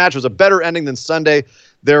to this match was a better ending than Sunday.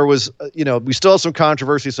 There was, we still have some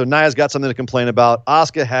controversy, so Nia's got something to complain about.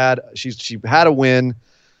 Asuka she had a win.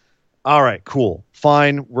 All right, cool,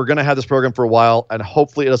 fine. We're gonna have this program for a while, and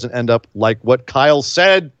hopefully it doesn't end up like what Kyle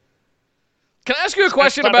said. Can I ask you a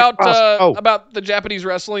question about the Japanese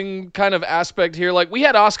wrestling kind of aspect here? Like, we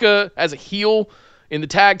had Asuka as a heel in the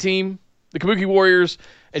tag team, the Kabuki Warriors,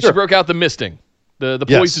 and she broke out the misting, the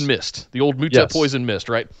poison mist, the old Muta poison mist,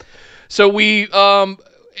 right? So we,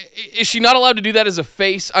 is she not allowed to do that as a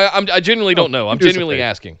face? I genuinely don't know. I'm genuinely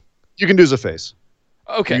asking. You can do as a face.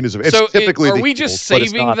 Okay. So typically are we just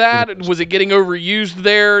saving that? Was it getting overused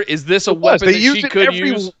there? Is this a weapon that she could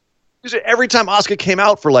use? Use it every time Asuka came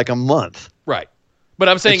out for like a month. Right. But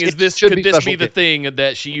I'm saying, could this be the thing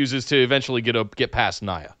that she uses to eventually get past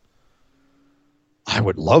Nia? I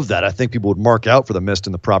would love that. I think people would mark out for the mist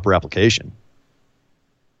in the proper application.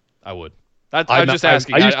 I would. I'm just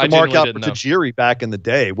asking. I used to mark out for Tajiri back in the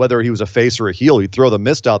day, whether he was a face or a heel. You'd throw the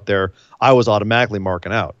mist out there, I was automatically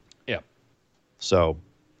marking out. Yeah. So.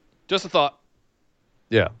 Just a thought.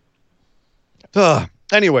 Yeah.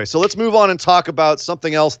 Anyway, so let's move on and talk about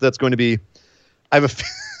something else that's going to be, I have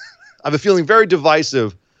a feeling, very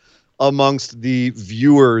divisive amongst the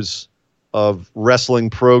viewers of wrestling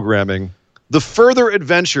programming. The further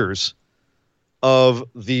adventures of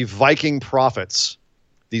the Viking Prophets,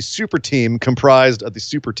 the super team comprised of the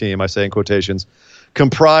super team, I say in quotations,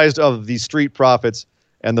 comprised of the Street Profits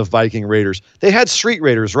and the Viking Raiders. They had Street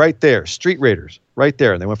Raiders right there, Street Raiders right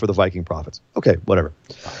there, and they went for the Viking Prophets. Okay, whatever.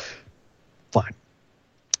 Fine.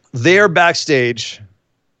 They're backstage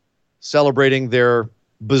celebrating their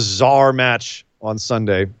bizarre match on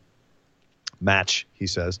Sunday. Match, he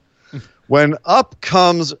says. When up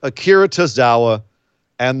comes Akira Tozawa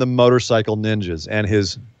and the Motorcycle Ninjas and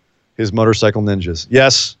his Motorcycle Ninjas.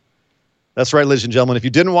 Yes, that's right, ladies and gentlemen. If you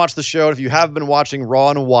didn't watch the show, if you haven't been watching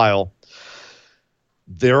Raw in a while,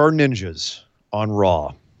 there are ninjas on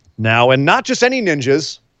Raw now, and not just any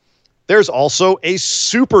ninjas. There's also a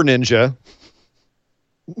super ninja.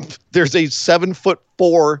 There's a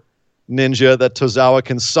 7'4" ninja that Tozawa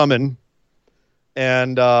can summon,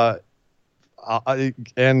 and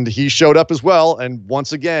he showed up as well. And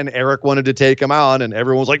once again, Eric wanted to take him on, and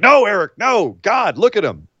everyone was like, "No, Eric, no! God, look at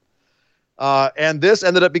him!" And this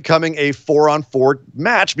ended up becoming a 4-on-4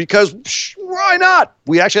 match because why not?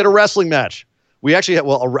 We actually had a wrestling match. I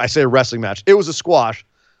say a wrestling match. It was a squash.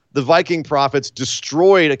 The Viking Prophets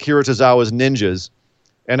destroyed Akira Tozawa's ninjas,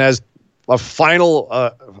 and as a final,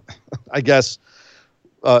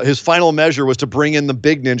 his final measure was to bring in the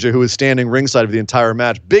Big Ninja, who was standing ringside of the entire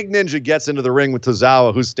match. Big Ninja gets into the ring with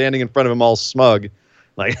Tozawa, who's standing in front of him all smug.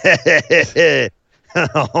 Like, I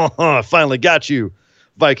finally got you,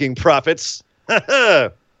 Viking prophets.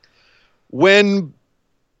 When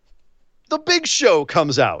the Big Show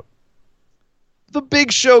comes out,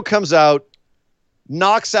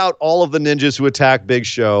 knocks out all of the ninjas who attack Big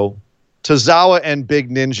Show. Tozawa and Big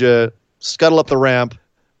Ninja scuttle up the ramp,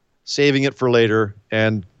 saving it for later,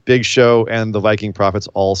 and Big Show and the Viking prophets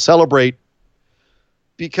all celebrate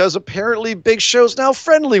because apparently Big Show's now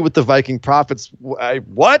friendly with the Viking prophets.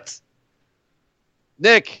 What?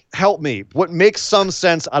 Nick, help me. What makes some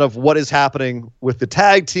sense out of what is happening with the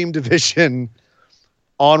tag team division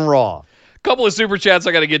on Raw? Couple of super chats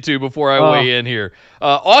I got to get to before I weigh in here.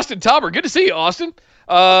 Austin Tauber, good to see you, Austin.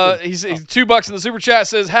 He's $2 in the super chat,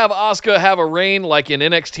 says, have Asuka have a reign like in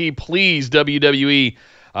NXT, please, WWE.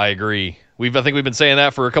 I agree. I think we've been saying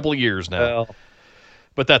that for a couple of years now.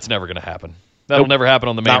 But that's never going to happen. That'll never happen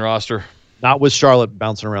on the main roster. Not with Charlotte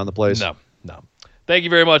bouncing around the place. No. Thank you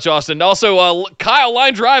very much, Austin. Also, Kyle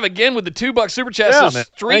Line Drive again with the $2 super chat says, man.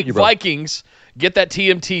 Street You, Vikings, get that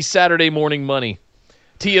TMT Saturday morning money.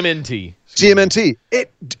 TMNT.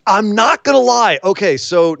 I'm not going to lie. Okay,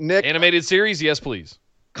 so Nick. Animated series? Yes, please.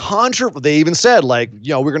 They even said, like,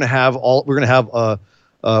 we're going to have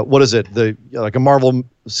what is it? Like a Marvel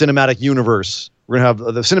Cinematic Universe. We're going to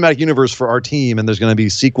have the Cinematic Universe for our team, and there's going to be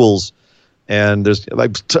sequels. And there's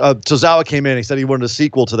like Tozawa came in. He said he wanted a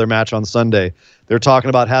sequel to their match on Sunday. They're talking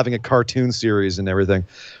about having a cartoon series and everything.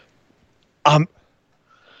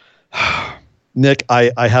 Nick,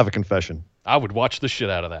 I have a confession. I would watch the shit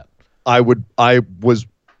out of that. I was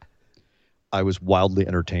wildly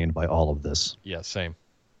entertained by all of this. Yeah, same.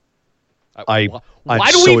 Why do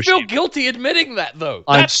we feel guilty admitting that, though?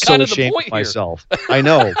 That's kind of the point here. Myself. I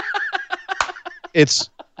know.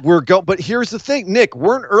 But here's the thing, Nick.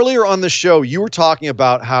 Earlier on the show, you were talking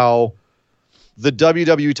about how the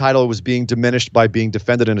WWE title was being diminished by being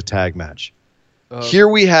defended in a tag match. Here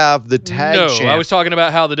we have the tag champ. I was talking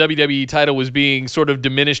about how the WWE title was being sort of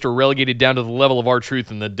diminished or relegated down to the level of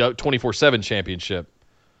R-Truth in the 24/7 championship.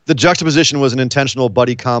 The juxtaposition was an intentional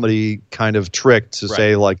buddy comedy kind of trick to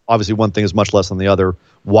say, like, obviously one thing is much less than the other.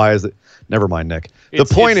 Why is it? Never mind, Nick. The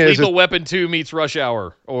point is Lethal Weapon 2 meets Rush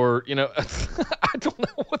Hour, or, I don't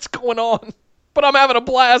know what's going on, but I'm having a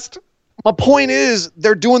blast. My point is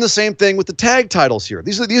they're doing the same thing with the tag titles here.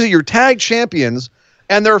 These are your tag champions,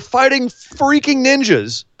 and they're fighting freaking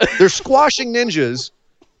ninjas. They're squashing ninjas.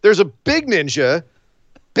 There's a big ninja.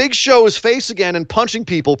 Big Show is face again and punching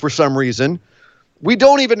people for some reason. We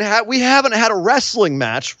haven't had a wrestling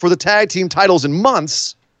match for the tag team titles in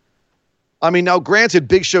months. I mean, now granted,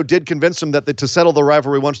 Big Show did convince them that to settle the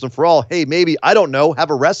rivalry once and for all, hey, maybe, I don't know,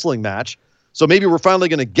 have a wrestling match. So maybe we're finally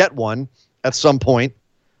going to get one at some point.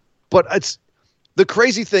 But the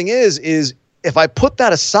crazy thing is if I put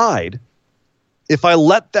that aside, if I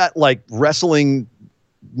let that like wrestling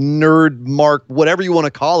nerd mark, whatever you want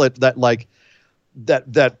to call it, that like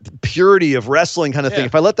that purity of wrestling kind of thing,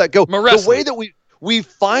 if I let that go, the way that we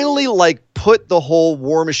finally like put the whole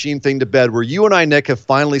War Machine thing to bed, where you and I, Nick, have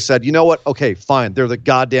finally said, you know what? Okay, fine. They're the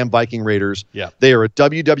goddamn Viking Raiders. Yeah. They are a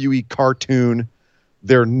WWE cartoon.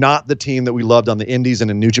 They're not the team that we loved on the Indies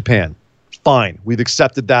and in New Japan. Fine. We've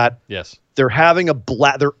accepted that. Yes. They're having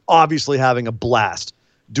they're obviously having a blast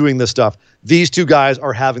doing this stuff. These two guys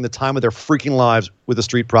are having the time of their freaking lives with the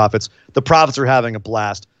Street Profits. The Profits are having a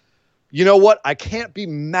blast. You know what? I can't be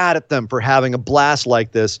mad at them for having a blast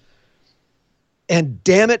like this. And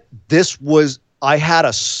damn it, I had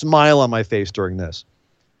a smile on my face during this.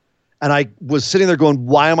 And I was sitting there going,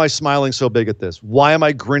 why am I smiling so big at this? Why am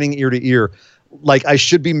I grinning ear to ear? Like, I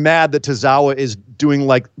should be mad that Tozawa is doing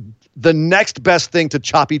like the next best thing to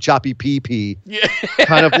choppy pee-pee. Yeah.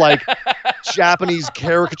 Kind of like Japanese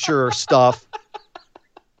caricature stuff.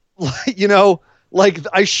 Like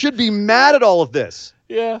I should be mad at all of this.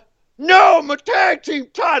 Yeah. No, my tag team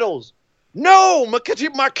titles. No,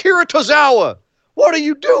 Akira Tozawa. What are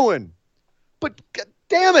you doing? But God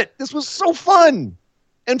damn it, this was so fun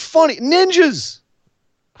and funny. Ninjas.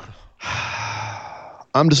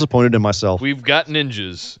 I'm disappointed in myself. We've got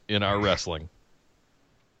ninjas in our wrestling.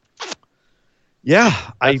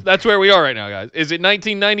 Yeah, that's where we are right now, guys. Is it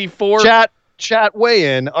 1994? Chat,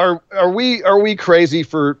 weigh in. Are we crazy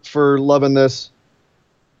for loving this?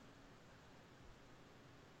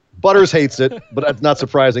 Butters hates it, but that's not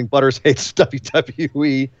surprising. Butters hates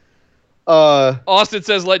WWE. Austin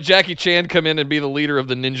says, let Jackie Chan come in and be the leader of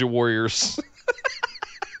the Ninja Warriors.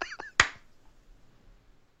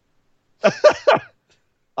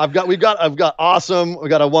 I've got awesome. We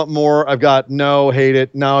got I want more. I've got no, hate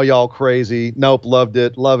it. No, y'all crazy. Nope, loved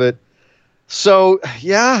it, love it. So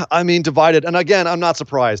yeah, I mean, divided. And again, I'm not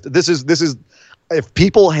surprised. This is if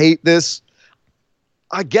people hate this,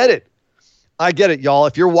 I get it. I get it, y'all.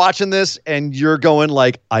 If you're watching this and you're going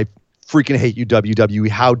like, I freaking hate you, WWE.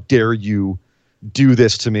 How dare you do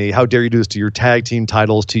this to me? How dare you do this to your tag team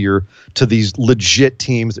titles, to these legit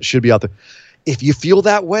teams that should be out there? If you feel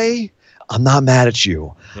that way, I'm not mad at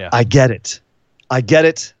you. Yeah. I get it.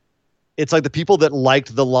 It's like the people that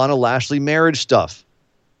liked the Lana Lashley marriage stuff.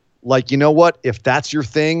 Like, you know what? If that's your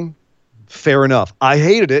thing, fair enough. I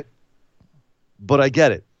hated it, but I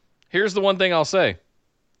get it. Here's the one thing I'll say.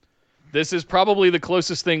 This is probably the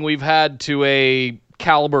closest thing we've had to a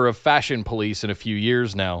caliber of fashion police in a few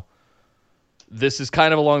years now. This is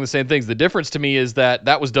kind of along the same things. The difference to me is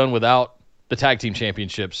that was done without the tag team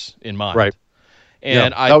championships in mind. Right.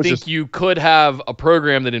 And yeah, I think you could have a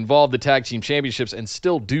program that involved the tag team championships and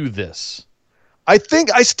still do this. I think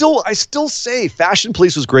I still say Fashion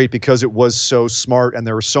Police was great because it was so smart and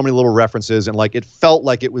there were so many little references and like it felt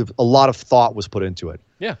like it was a lot of thought was put into it.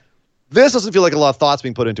 Yeah. This doesn't feel like a lot of thought's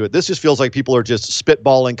being put into it. This just feels like people are just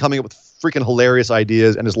spitballing, coming up with freaking hilarious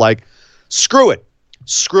ideas, and is like, screw it.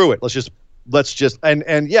 Let's just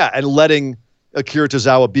and letting Akira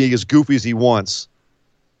Tozawa be as goofy as he wants,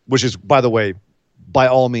 which is, by the way, by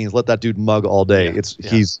all means, let that dude mug all day. Yeah.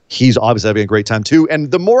 He's obviously having a great time too.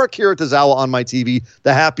 And the more Akira Tozawa on my TV,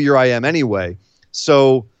 the happier I am anyway.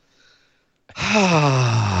 So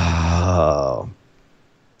I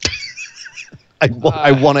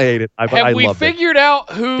want to hate it. Have we figured out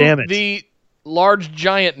who Damn it. the large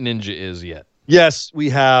giant ninja is yet? Yes, we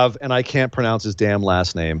have, and I can't pronounce his damn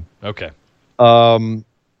last name. Okay. Hold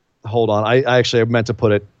on. I actually meant to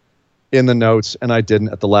put it in the notes, and I didn't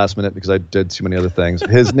at the last minute because I did too many other things.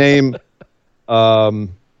 His name,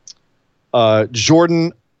 Jordan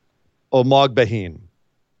Omogbehin.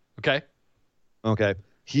 Okay. Okay.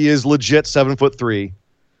 He is legit 7'3".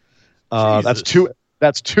 Jesus.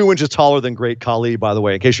 That's 2 inches taller than Great Khali, by the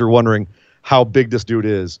way, in case you're wondering how big this dude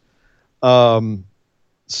is.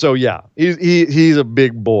 So yeah, he's a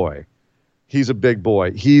big boy. He's a big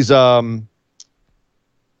boy. He's where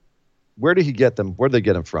did he get them? Where did they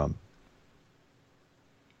get him from?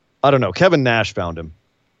 I don't know. Kevin Nash found him.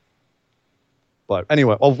 But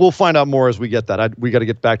anyway, we'll find out more as we get that. We got to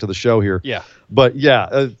get back to the show here. Yeah. But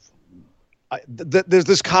yeah, there's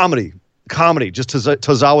this comedy. Just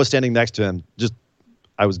Tozawa standing next to him.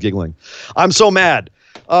 I was giggling. I'm so mad.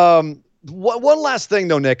 One last thing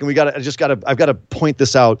though, Nick, and I've got to point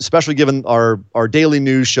this out, especially given our daily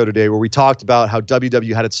news show today, where we talked about how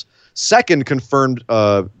WWE had its second confirmed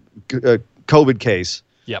COVID case.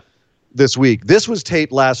 Yep. This week. This was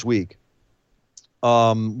taped last week.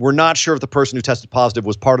 We're not sure if the person who tested positive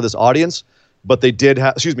was part of this audience, but they did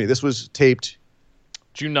have. Excuse me. This was taped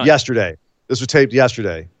June 9th. yesterday. This was taped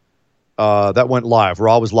yesterday. That went live. We're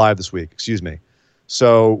always live this week. Excuse me.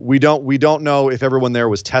 So we don't know if everyone there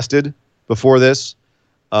was tested before this,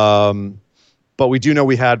 but we do know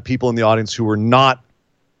we had people in the audience who were not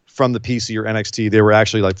from the PC or NXT. They were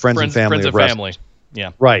actually like friends and family. Friends of and wrestling. family.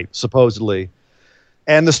 Yeah. Right, supposedly.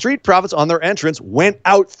 And the Street Profits on their entrance went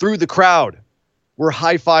out through the crowd. We're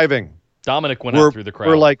high-fiving. Dominic went out through the crowd.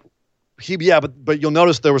 We're like, but you'll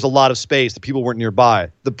notice there was a lot of space. The people weren't nearby.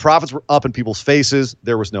 The Profits were up in people's faces.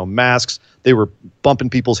 There was no masks. They were bumping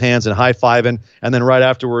people's hands and high-fiving. And then right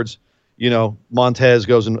afterwards, Montez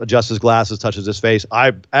goes and adjusts his glasses, touches his face.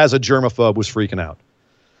 I, as a germaphobe, was freaking out.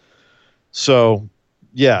 So,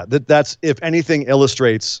 yeah, that's, if anything,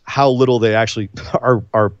 illustrates how little they actually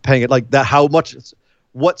are paying it. Like that,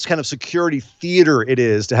 what kind of security theater it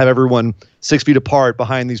is to have everyone 6 feet apart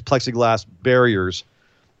behind these plexiglass barriers.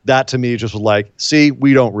 That to me just was like, see,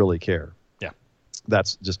 we don't really care. Yeah.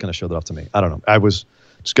 That's just going to show that off to me. I don't know. I was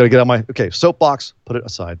just going to get on my, soapbox, put it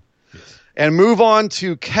aside. Yes. And move on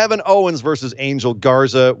to Kevin Owens versus Angel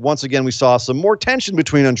Garza. Once again, we saw some more tension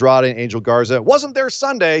between Andrade and Angel Garza. It wasn't there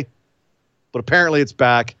Sunday, but apparently it's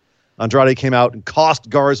back. Andrade came out and cost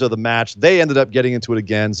Garza the match. They ended up getting into it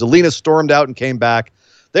again. Zelina stormed out and came back.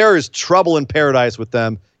 There is trouble in paradise with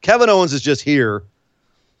them. Kevin Owens is just here.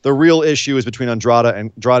 The real issue is between Andrade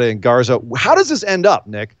and Garza. How does this end up,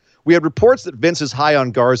 Nick? We had reports that Vince is high on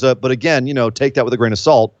Garza, but again, take that with a grain of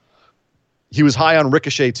salt. He was high on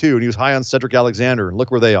Ricochet too, and he was high on Cedric Alexander, and look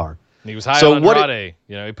where they are. He was high on Andrade.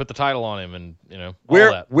 He put the title on him, and all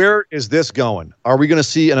that. Where is this going? Are we going to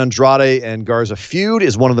see an Andrade and Garza feud?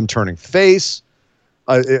 Is one of them turning face?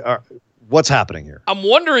 What's happening here? I'm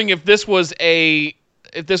wondering if this was a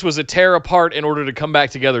tear apart in order to come back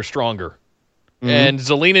together stronger. and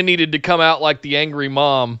Zelina needed to come out like the angry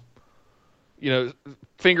mom,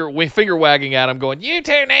 finger wagging at him, going, "You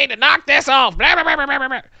two need to knock this off." Blah, blah, blah, blah, blah,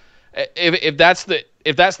 blah. If that's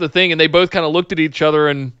the thing, and they both kind of looked at each other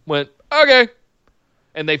and went, "Okay,"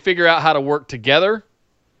 and they figure out how to work together,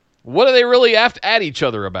 what do they really have to at each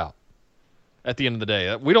other about? At the end of the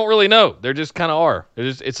day, we don't really know. They just kind of are.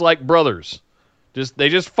 It's like brothers. They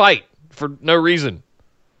just fight for no reason.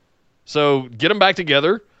 So get them back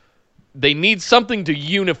together. They need something to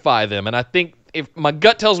unify them, and I think if my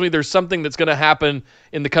gut tells me there's something that's going to happen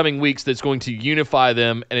in the coming weeks that's going to unify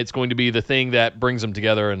them, and it's going to be the thing that brings them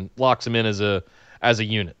together and locks them in as a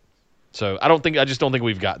unit. So I just don't think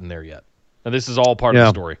we've gotten there yet. And this is all part of the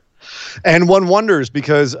story. And one wonders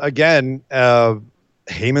because again,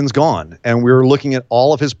 Heyman's gone, and we're looking at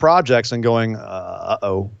all of his projects and going,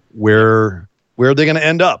 where are they going to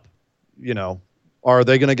end up? Are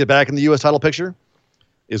they going to get back in the U.S. title picture?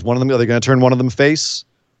 Are they going to turn one of them face?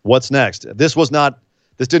 What's next? This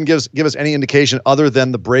didn't give us any indication other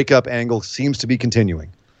than the breakup angle seems to be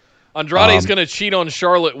continuing. Andrade's going to cheat on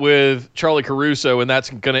Charlotte with Charlie Caruso, and that's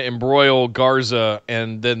going to embroil Garza,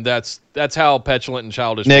 and then that's how petulant and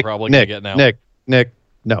childish we're probably going to get now. Nick,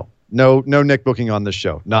 no Nick booking on this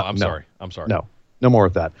show. I'm sorry. No more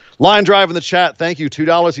of that. Line Drive in the chat. Thank you.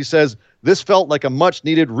 $2. He says, this felt like a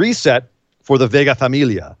much-needed reset for the Vega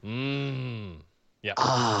Familia. Yeah.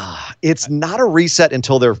 It's not a reset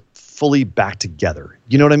until they're fully back together.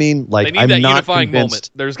 You know what I mean? Like, they need I'm that not unifying convinced.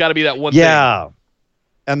 moment. There's got to be that one thing. Yeah.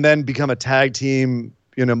 And then become a tag team.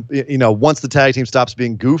 Once the tag team stops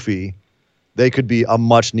being goofy, they could be a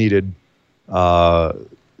much-needed, they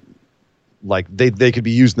could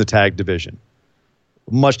be used in the tag division.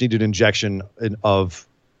 Much-needed injection of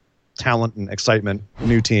talent and excitement.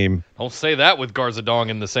 New team. Don't say that with Garza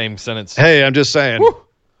Dong in the same sentence. Hey, I'm just saying.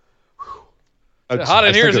 Is it hot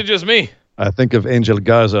in here? Is it just me? I think of Angel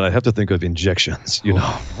Garza, and I have to think of injections,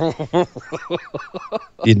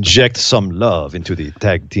 Inject some love into the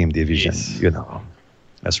tag team division,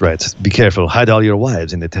 That's right. Be careful. Hide all your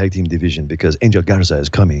wives in the tag team division because Angel Garza is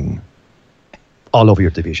coming all over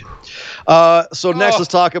your division. So next, let's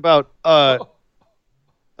talk about...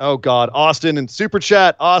 oh, God. Austin in Super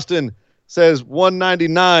Chat. Austin says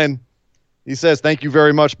 199. He says, thank you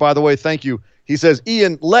very much, by the way. Thank you. He says,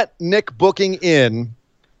 Ian, let Nick booking in.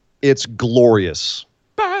 It's glorious.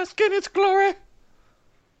 Bask in its glory.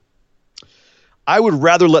 I would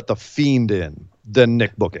rather let The Fiend in than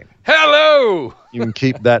Nick booking. Hello. You can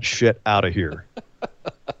keep that shit out of here.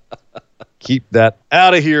 Keep that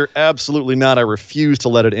out of here. Absolutely not. I refuse to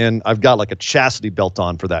let it in. I've got like a chastity belt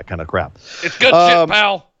on for that kind of crap. It's good shit,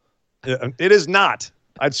 pal. It is not.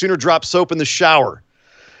 I'd sooner drop soap in the shower.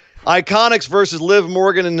 Iconics versus Liv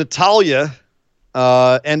Morgan and Natalya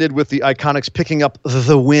ended with the Iconics picking up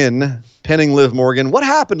the win, pinning Liv Morgan. What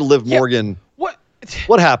happened to Liv Morgan?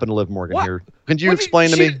 What happened to Liv Morgan here? Can you explain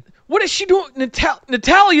to me? What is she doing?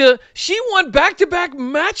 Natalya, she won back-to-back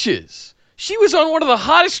matches. She was on one of the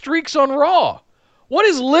hottest streaks on Raw. What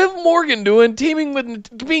is Liv Morgan doing teaming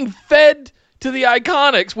with, being fed to the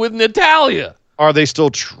Iconics with Natalya? Are they still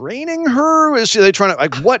training her? Are they trying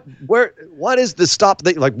to what is the stop?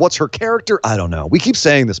 What's her character? I don't know. We keep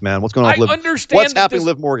saying this, man. What's going on with Liv? Understand what's happening with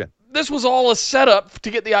Liv Morgan? This was all a setup to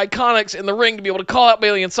get the Iconics in the ring to be able to call out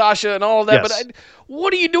Bayley and Sasha and all of that. Yes. But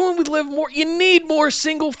what are you doing with Liv Morgan? You need more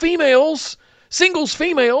singles females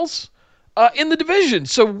in the division.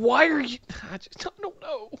 So why are you? I don't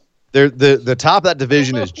know. The top of that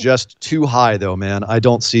division is just too high, though, man. I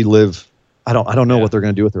don't see Liv. I don't know what they're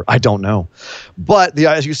going to do with her. I don't know. But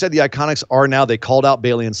as you said, the Iconics are now. They called out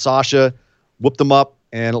Bayley and Sasha, whooped them up,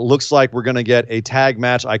 and it looks like we're going to get a tag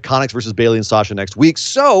match: Iconics versus Bayley and Sasha next week.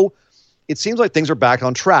 So it seems like things are back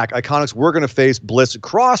on track. Iconics were going to face Bliss and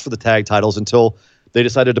Cross for the tag titles until they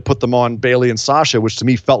decided to put them on Bayley and Sasha, which to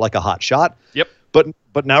me felt like a hot shot. Yep.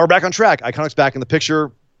 But now we're back on track. Iconics back in the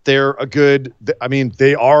picture. They're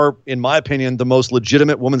they are, in my opinion, the most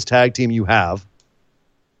legitimate women's tag team you have.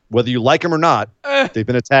 Whether you like them or not, they've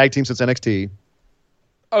been a tag team since NXT.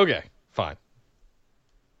 Okay, fine.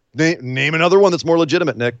 Name another one that's more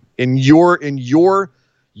legitimate, Nick. You are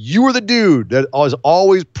the dude that is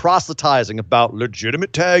always proselytizing about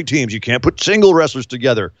legitimate tag teams. You can't put single wrestlers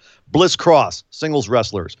together. Bliss Cross, singles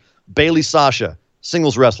wrestlers. Bayley Sasha,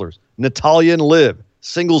 singles wrestlers. Natalya and Liv,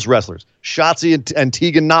 singles wrestlers. Shotzi and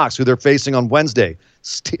Tegan Nox, who they're facing on Wednesday,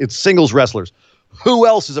 it's singles wrestlers. Who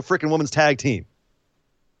else is a freaking women's tag team?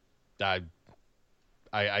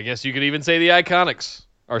 I guess you could even say the Iconics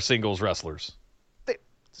are singles wrestlers.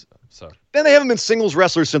 Then they haven't been singles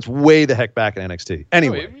wrestlers since way the heck back in NXT.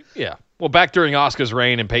 Anyway. Yeah. Well, back during Asuka's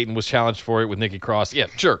reign and Peyton was challenged for it with Nikki Cross. Yeah,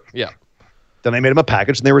 sure. Yeah. Then they made them a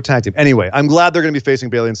package and they were a tag team. Anyway, I'm glad they're going to be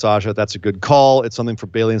facing Bayley and Sasha. That's a good call. It's something for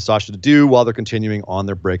Bayley and Sasha to do while they're continuing on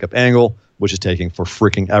their breakup angle, which is taking for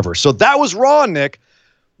freaking ever. So that was Raw, Nick.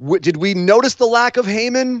 Did we notice the lack of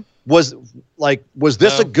Heyman? Was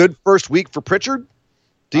this a good first week for Pritchard?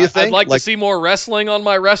 Do you think? I'd like to see more wrestling on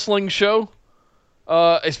my wrestling show,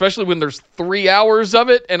 especially when there's 3 hours of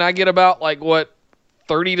it and I get about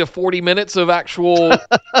 30 to 40 minutes of actual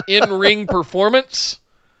in-ring performance.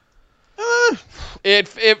 It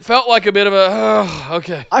felt like a bit of a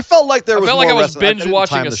okay. I felt like I was binge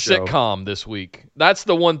watching a sitcom this week. That's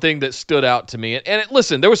the one thing that stood out to me. And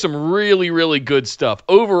listen, there was some really, really good stuff.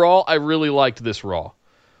 Overall, I really liked this Raw.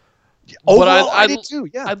 Overall, I did too.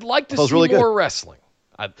 Yeah, I'd like to see more wrestling.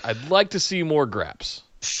 I'd like to see more graps.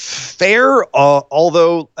 Fair,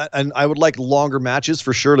 although, and I would like longer matches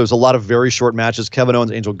for sure. There's a lot of very short matches. Kevin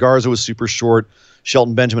Owens, Angel Garza was super short.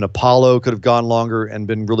 Shelton Benjamin, Apollo could have gone longer and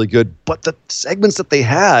been really good. But the segments that they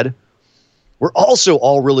had were also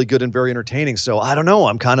all really good and very entertaining. So I don't know.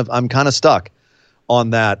 I'm kind of stuck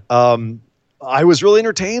on that. I was really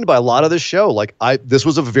entertained by a lot of this show. This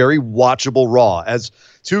was a very watchable Raw. As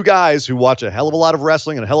two guys who watch a hell of a lot of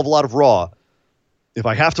wrestling and a hell of a lot of Raw, if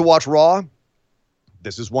I have to watch Raw,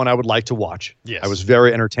 this is one I would like to watch. Yes. I was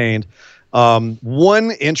very entertained.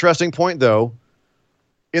 One interesting point, though,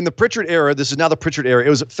 in the Pritchard era, this is now the Pritchard era, it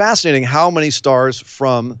was fascinating how many stars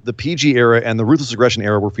from the PG era and the Ruthless Aggression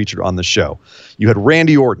era were featured on the show. You had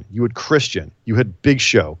Randy Orton, you had Christian, you had Big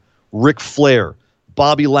Show, Ric Flair,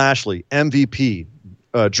 Bobby Lashley, MVP,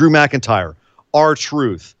 Drew McIntyre,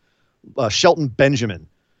 R-Truth, Shelton Benjamin.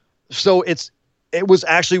 So it was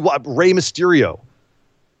actually Rey Mysterio.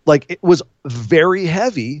 It was very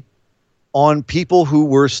heavy on people who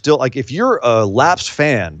were still, if you're a lapsed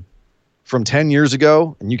fan from 10 years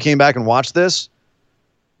ago and you came back and watched this,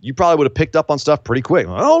 you probably would have picked up on stuff pretty quick.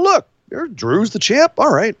 Oh, look, Drew's the champ.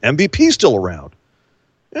 All right, MVP's still around.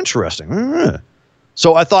 Interesting.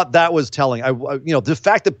 So I thought that was telling. The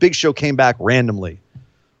fact that Big Show came back randomly,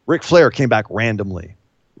 Ric Flair came back randomly,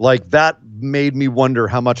 that made me wonder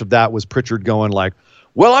how much of that was Pritchard going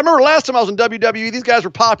well, I remember last time I was in WWE, these guys were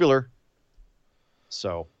popular.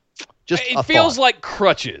 So just it feels like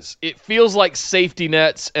crutches. It feels like safety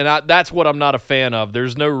nets, and that's what I'm not a fan of.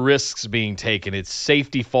 There's no risks being taken. It's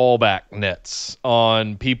safety fallback nets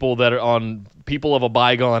on people of a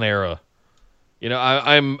bygone era.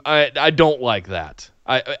 I don't like that.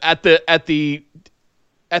 At the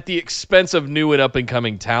expense of new and up and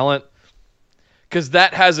coming talent, because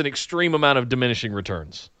that has an extreme amount of diminishing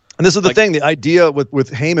returns. And this is the thing. The idea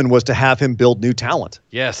with Heyman was to have him build new talent.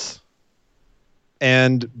 Yes.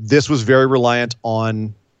 And this was very reliant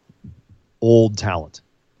on old talent.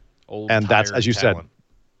 And that's, as you said,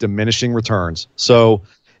 diminishing returns. So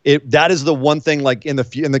that is the one thing, in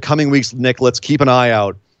the coming weeks, Nick, let's keep an eye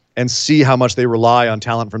out and see how much they rely on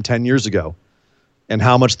talent from 10 years ago and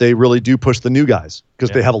how much they really do push the new guys,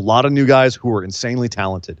 because they have a lot of new guys who are insanely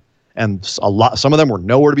talented. And some of them were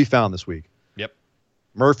nowhere to be found this week. Yep.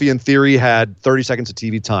 Murphy, in theory, had 30 seconds of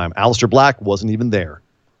TV time. Aleister Black wasn't even there.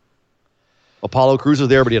 Apollo Crews was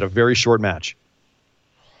there, but he had a very short match.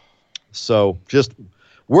 So just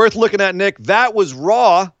worth looking at, Nick. That was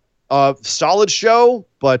Raw. Solid show,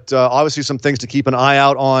 but obviously some things to keep an eye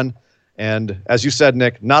out on. And as you said,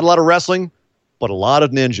 Nick, not a lot of wrestling, but a lot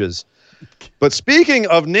of ninjas. But speaking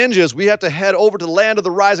of ninjas, we have to head over to the land of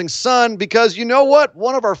the rising sun, because you know what?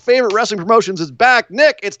 One of our favorite wrestling promotions is back.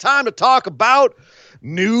 Nick, it's time to talk about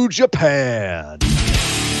New Japan.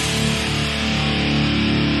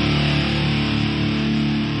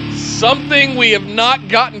 Something we have not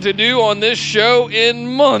gotten to do on this show in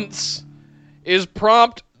months is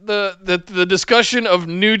prompt the discussion of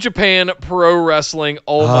New Japan Pro Wrestling.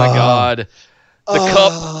 Oh my God. The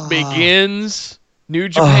Cup begins. New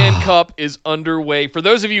Japan Cup is underway. For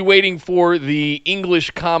those of you waiting for the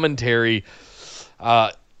English commentary,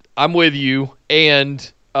 I'm with you,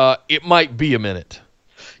 and it might be a minute.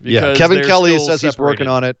 Yeah, Kevin Kelly says he's working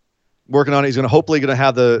on it. He's hopefully going to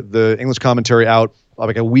have the English commentary out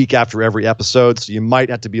a week after every episode, so you might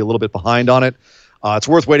have to be a little bit behind on it. It's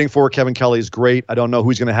worth waiting for. Kevin Kelly is great. I don't know who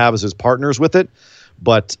he's going to have as his partners with it,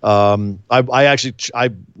 but I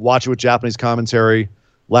watched it with Japanese commentary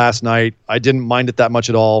last night. I didn't mind it that much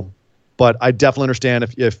at all, but I definitely understand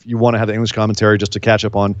if you want to have the English commentary just to catch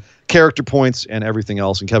up on character points and everything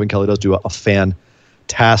else. And Kevin Kelly does do a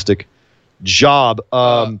fantastic job.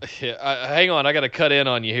 Hang on, I got to cut in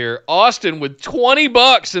on you here. Austin with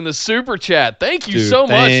 $20 in the super chat. Thank you so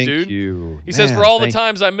much, dude. You. He says, for all the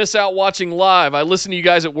times I miss out watching live, I listen to you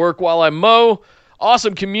guys at work while I mow.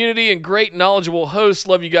 Awesome community and great knowledgeable hosts.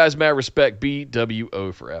 Love you guys, mad respect.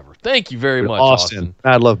 BWO forever. Thank you very much, Austin.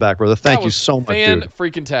 Mad love back, brother. Thank you so much, dude.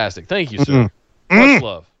 Freaking tastic. Thank you, sir. Much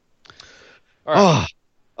love. All right.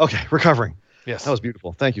 Okay, recovering. Yes. That was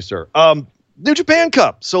beautiful. Thank you, sir. New Japan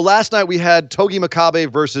Cup. So last night we had Togi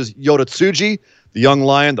Makabe versus Yota Tsuji, the young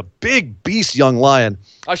lion, the big beast young lion.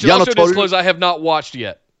 I should also disclose I have not watched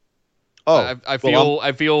yet. Oh, I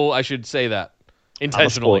feel I should say that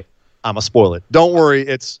intentionally. I'm gonna spoil it. Don't worry,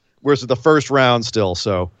 we're the first round still.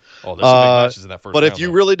 So, there's some big matches in that first but round, if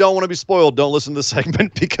you really don't want to be spoiled, don't listen to the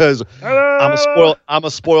segment because I'm gonna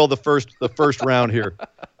spoil the first round here,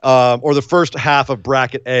 or the first half of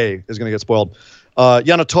bracket A is gonna get spoiled.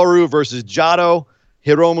 Yanotoru versus Jado,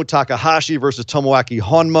 Hiromu Takahashi versus Tomoaki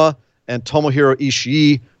Honma, and Tomohiro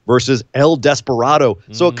Ishii versus El Desperado.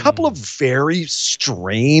 So a couple of very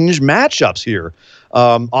strange matchups here.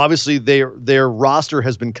 Obviously, their roster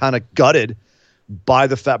has been kind of gutted by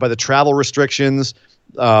the travel restrictions,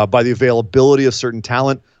 by the availability of certain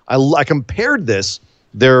talent. I compared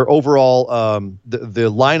their overall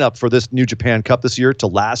the lineup for this New Japan Cup this year to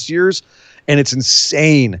last year's, and it's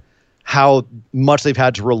insane how much they've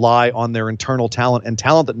had to rely on their internal talent and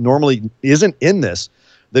talent that normally isn't in this.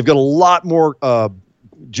 They've got a lot more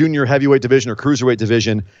junior heavyweight division or cruiserweight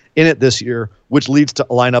division in it this year, which leads to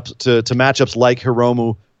lineups to matchups like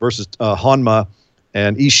Hiromu versus Honma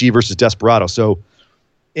and Ishii versus Desperado. So,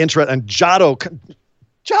 and Jado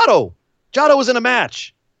was in a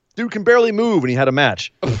match. Dude can barely move, and he had a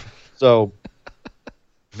match. So,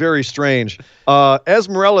 very strange.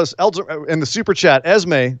 Esmeralda in the super chat,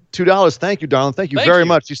 Esme, $2. Thank you, darling. Thank you very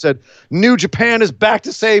much. She said, New Japan is back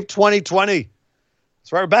to save 2020.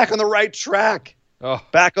 That's right. We're back on the right track.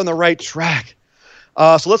 Back on the right track.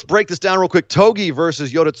 So let's break this down real quick. Togi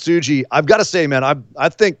versus Yota Tsuji. I've got to say, man, I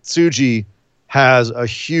think Tsuji has a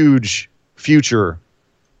huge future.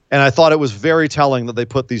 And I thought it was very telling that they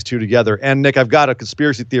put these two together. And, Nick, I've got a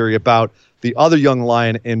conspiracy theory about the other young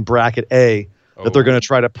lion in bracket A that they're going to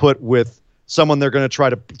try to put with someone they're going to try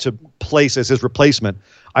to place as his replacement.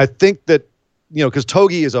 I think that, because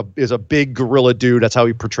Togi is a big gorilla dude. That's how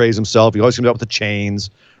he portrays himself. He always comes up with the chains,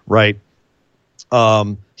 right?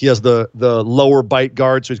 He has the lower bite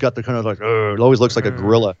guard, so he's got the kind of like, it always looks like a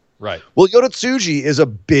gorilla. Right. Well, Yota Tsuji is a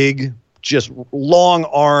big, just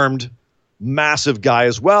long-armed, massive guy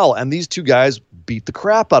as well. And these two guys beat the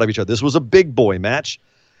crap out of each other. This was a big boy match.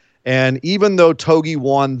 And even though Togi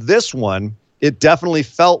won this one, it definitely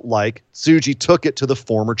felt like Tsuji took it to the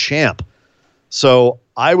former champ. So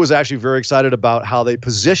I was actually very excited about how they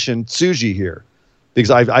positioned Tsuji here, because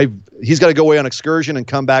he's got to go away on excursion and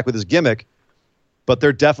come back with his gimmick. But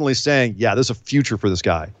they're definitely saying, yeah, there's a future for this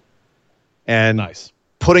guy. And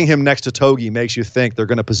putting him next to Togi makes you think they're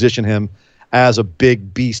going to position him as a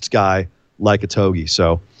big beast guy like a Togi.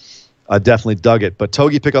 So I definitely dug it. But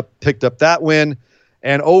Togi picked up that win.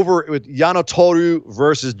 And over with Yanotoru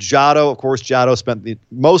versus Jado. Of course, Jado spent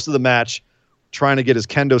most of the match trying to get his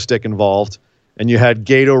kendo stick involved. And you had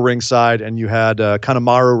Gato ringside, and you had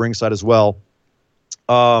Kanemaru ringside as well.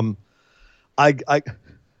 Actually,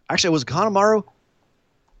 was it Kanemaru?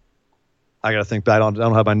 I got to think back. I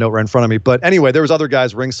don't have my note right in front of me. But anyway, there was other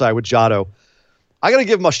guys ringside with Jado. I got to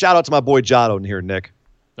give him a shout out to my boy Jado in here, Nick.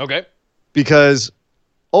 Okay. Because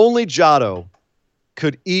only Jado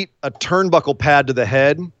could eat a turnbuckle pad to the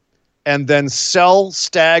head and then sell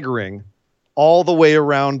staggering all the way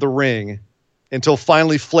around the ring until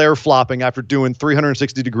finally flare flopping after doing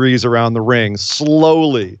 360 degrees around the ring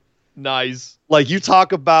slowly. Nice. Like, you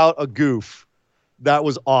talk about a goof. That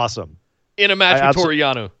was awesome. In a match with Toru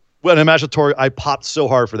Yano. Well, in a match with Toru, I popped so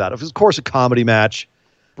hard for that. It was, of course, a comedy match.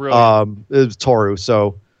 Brilliant. It was Toru.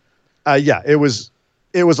 So, yeah, it was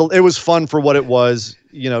fun for what it was.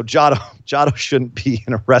 Jado shouldn't be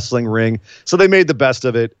in a wrestling ring. So they made the best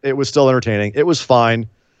of it. It was still entertaining. It was fine.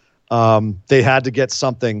 They had to get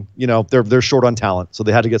something, they're short on talent. So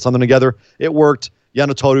they had to get something together. It worked.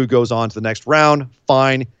 Yanotoru goes on to the next round.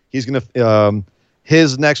 Fine. He's going to,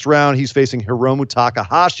 his next round, he's facing Hiromu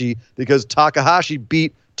Takahashi because Takahashi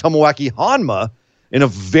beat Tomoaki Honma in a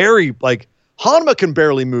very, Honma can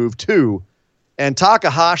barely move too. And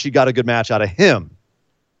Takahashi got a good match out of him,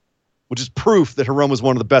 which is proof that Hiromu is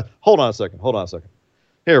one of the best. Hold on a second.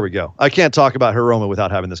 Here we go. I can't talk about Hiromu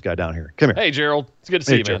without having this guy down here. Come here. Hey, Gerald. It's good to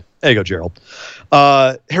see you, man. There you go, Gerald.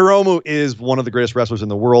 Hiromu is one of the greatest wrestlers in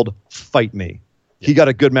the world. Fight me. Yeah. He got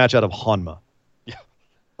a good match out of Honma. Yeah.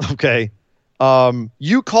 Okay.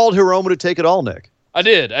 You called Hiromu to take it all, Nick. I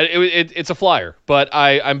did. It's a flyer, but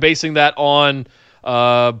I'm basing that on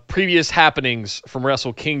previous happenings from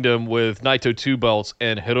Wrestle Kingdom with Naito 2 belts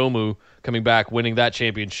and Hiromu coming back, winning that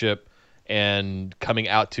championship, and coming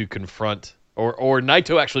out to confront, or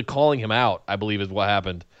Naito actually calling him out, I believe is what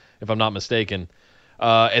happened, if I'm not mistaken.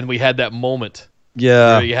 And we had that moment.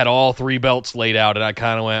 Yeah. Where you had all 3 belts laid out, and I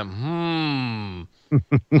kind of went,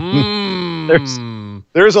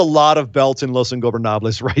 There's a lot of belts in Los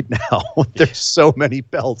Ingobernables right now. There's so many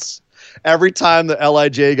belts. Every time the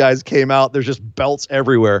LIJ guys came out, there's just belts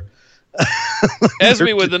everywhere.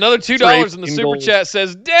 Esme with another $2 in the super chat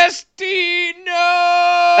says, Destino!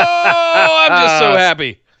 I'm just so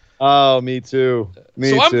happy. Oh, me too.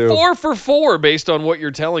 I'm 4 for 4 based on what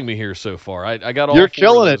you're telling me here so far. I got all You're 4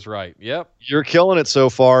 killing of those it. Right. Yep. You're killing it so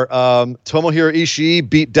far. Tomohiro Ishii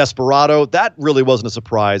beat Desperado. That really wasn't a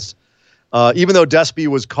surprise. Even though Despy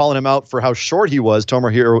was calling him out for how short he was,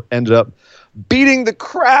 Tomohiro ended up beating the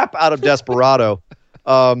crap out of Desperado.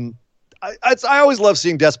 I always love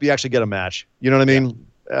seeing Despy actually get a match. You know what I mean?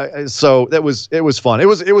 So it was fun. It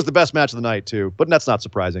was the best match of the night too, but that's not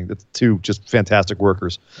surprising. It's 2 just fantastic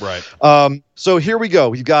workers. Right. So here we go.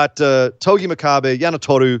 We've got Togi Makabe, Yano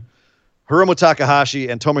Toru, Hiromu Takahashi,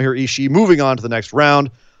 and Tomohiro Ishii moving on to the next round.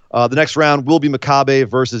 The next round will be Makabe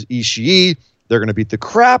versus Ishii. They're going to beat the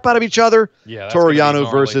crap out of each other. Yeah, Toru Yano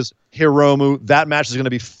versus Hiromu. That match is going to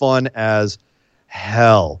be fun as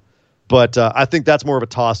hell. But I think that's more of a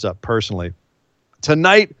toss-up, personally.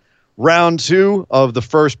 Tonight, round 2 of the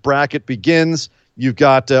first bracket begins. You've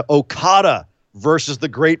got Okada versus the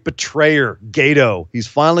great betrayer, Gato. He's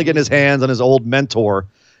finally getting his hands on his old mentor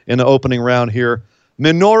in the opening round here.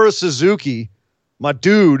 Minoru Suzuki, my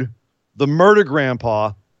dude, the murder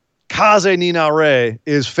grandpa, Kaze Ninare,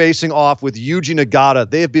 is facing off with Yuji Nagata.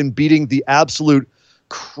 They have been beating the absolute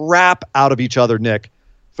crap out of each other, Nick,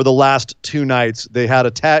 for the last 2 nights. They had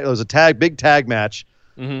it was a big tag match.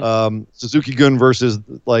 Mm-hmm. Suzuki Gun versus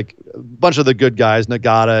like a bunch of the good guys,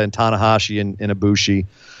 Nagata and Tanahashi and Ibushi.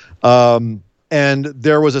 And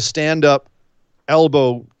there was a stand-up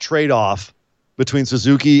elbow trade-off between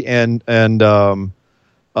Suzuki and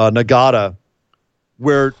Nagata,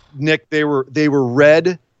 where Nick they were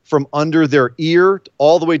red from under their ear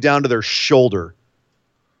all the way down to their shoulder.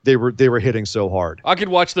 They were hitting so hard. I could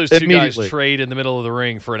watch those 2 guys trade in the middle of the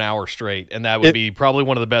ring for an hour straight, and that would be probably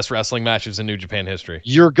one of the best wrestling matches in New Japan history.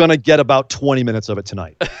 You're gonna get about 20 minutes of it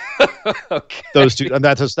tonight. Okay. Those 2, and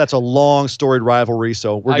that's a long storied rivalry.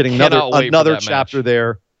 So we're getting another chapter match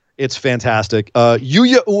there. It's fantastic.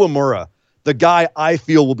 Yuya Uemura, the guy I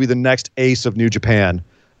feel will be the next ace of New Japan,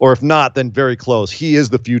 or if not, then very close. He is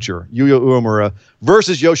the future. Yuya Uemura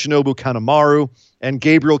versus Yoshinobu Kanemaru. And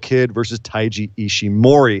Gabriel Kidd versus Taiji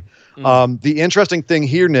Ishimori. The interesting thing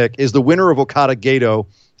here, Nick, is the winner of Okada Gato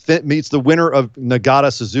meets the winner of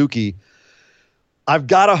Nagata Suzuki. I've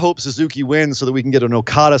got to hope Suzuki wins so that we can get an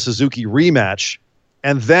Okada Suzuki rematch.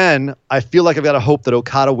 And then I feel like I've got to hope that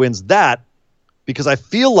Okada wins that, because I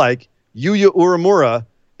feel like Yuya Uemura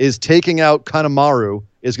is taking out Kanemaru,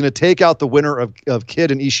 is going to take out the winner of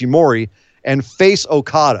Kidd and Ishimori and face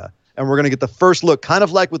Okada. And we're going to get the first look, kind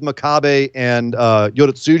of like with Makabe and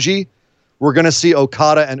Yodatsuji. We're going to see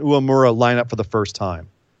Okada and Uemura line up for the first time,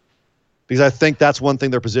 because I think that's one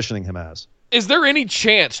thing they're positioning him as. Is there any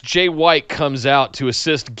chance Jay White comes out to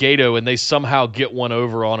assist Gato and they somehow get one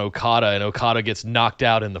over on Okada, and Okada gets knocked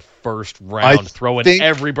out in the first round, throwing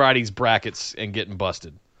everybody's brackets and getting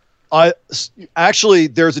busted? Actually,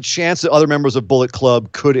 there's a chance that other members of Bullet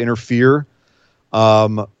Club could interfere.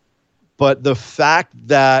 But the fact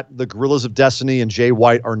that the Guerrillas of Destiny and Jay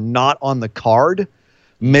White are not on the card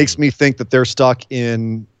makes me think that they're stuck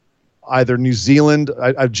in either New Zealand.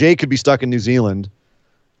 Jay could be stuck in New Zealand.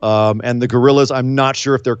 And the Guerrillas, I'm not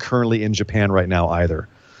sure if they're currently in Japan right now either.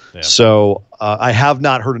 Yeah. So I have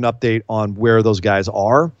not heard an update on where those guys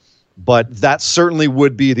are. But that certainly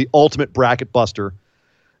would be the ultimate bracket buster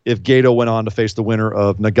if Gato went on to face the winner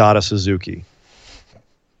of Nagata Suzuki.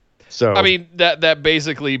 So I mean, that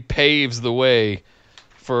basically paves the way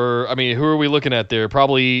for, I mean, who are we looking at there?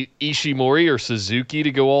 Probably Ishimori or Suzuki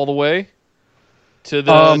to go all the way to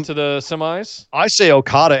the semis? I say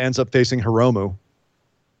Okada ends up facing Hiromu.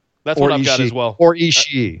 That's what I've got as well. Or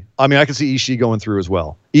Ishii. I mean, I can see Ishii going through as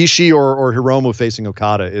well. Ishii or Hiromu facing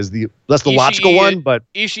Okada that's the logical one, but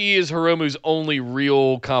Ishii is Hiromu's only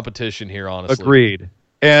real competition here, honestly. Agreed.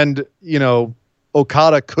 And,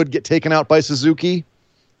 Okada could get taken out by Suzuki.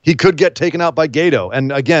 He could get taken out by Gato.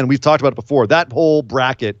 And again, we've talked about it before. That whole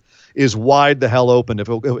bracket is wide the hell open. If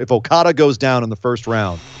Okada goes down in the first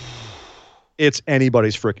round, it's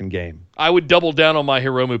anybody's freaking game. I would double down on my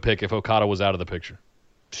Hiromu pick if Okada was out of the picture.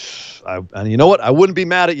 And you know what? I wouldn't be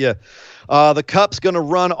mad at you. The Cup's going to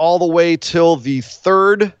run all the way till the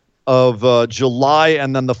 3rd of July,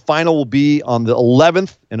 and then the final will be on the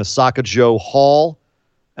 11th in Osaka-jo Hall.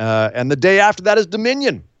 And the day after that is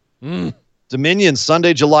Dominion. Dominion,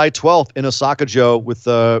 Sunday, July 12th in Osaka-jo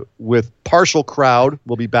with partial crowd.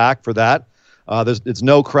 We'll be back for that. It's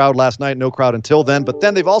no crowd last night, no crowd until then. But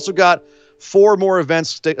then they've also got 4 more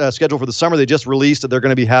events scheduled for the summer. They just released that they're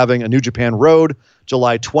going to be having a New Japan Road,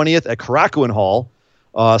 July 20th at Korakuen Hall.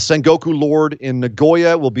 Sengoku Lord in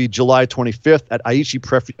Nagoya will be July 25th at Aichi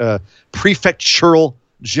Prefectural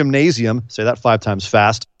Gymnasium. Say that 5 times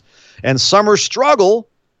fast. And Summer Struggle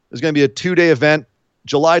is going to be a 2-day event,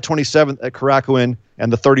 July 27th at Korakuen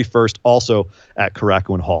and the 31st also at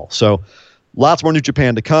Korakuen Hall. So lots more New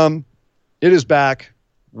Japan to come. It is back.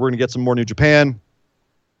 We're going to get some more New Japan.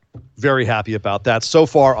 Very happy about that. So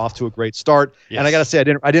far, off to a great start. Yes. And I got to say, I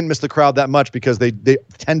didn't miss the crowd that much because they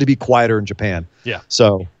tend to be quieter in Japan. Yeah.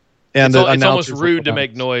 So, and it's almost rude to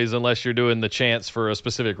make noise unless you're doing the chants for a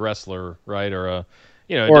specific wrestler, right? Or I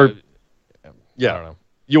don't know.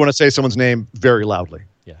 You want to say someone's name very loudly.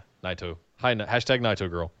 Yeah, Naito. Hashtag Naito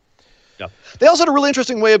girl. Yeah. They also had a really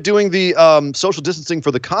interesting way of doing the social distancing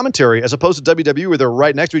for the commentary, as opposed to WWE where they're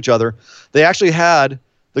right next to each other. They actually had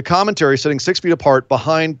the commentary sitting 6 feet apart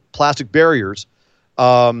behind plastic barriers.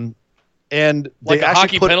 And like they a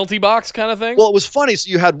hockey penalty box kind of thing? Well, it was funny. So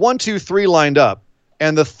you had 1, 2, 3 lined up,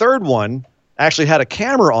 and the third one actually had a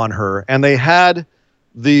camera on her, and they had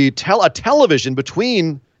a television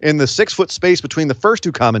in the 6-foot space between the first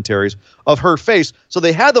 2 commentaries of her face. So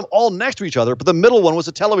they had them all next to each other, but the middle one was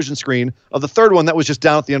a television screen of the third one that was just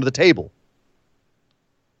down at the end of the table.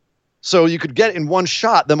 So you could get in one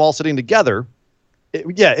shot them all sitting together.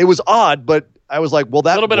 It was odd, but I was like, well,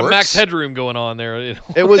 that a little bit works. Of Max Headroom going on there.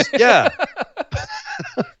 It was, yeah.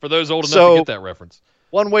 For those old enough to get that reference.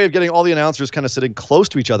 One way of getting all the announcers kind of sitting close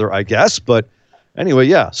to each other, I guess. But anyway,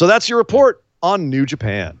 yeah. So that's your report on New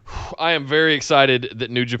Japan. I am very excited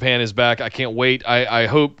that New Japan is back. I can't wait. I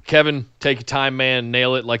hope, Kevin, take your time, man,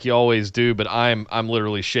 nail it like you always do, but I'm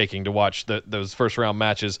literally shaking to watch those first round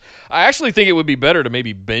matches. I actually think it would be better to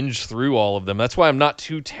maybe binge through all of them. That's why I'm not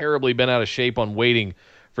too terribly bent out of shape on waiting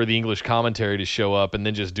for the English commentary to show up and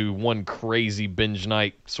then just do one crazy binge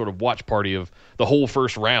night sort of watch party of the whole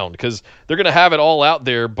first round, because they're going to have it all out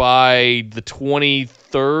there by the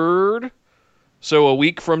 23rd, so a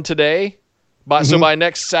week from today. So by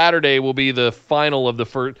next Saturday will be the final of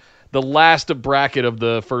the last bracket of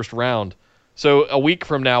the first round. So a week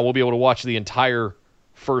from now, we'll be able to watch the entire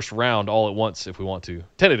first round all at once if we want to,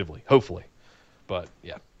 tentatively, hopefully. But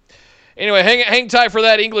yeah. Anyway, hang tight for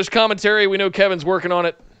that English commentary. We know Kevin's working on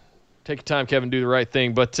it. Take your time, Kevin. Do the right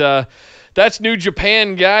thing. But that's New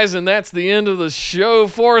Japan, guys, and that's the end of the show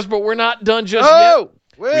for us. But we're not done just yet.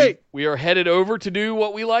 Wait. We are headed over to do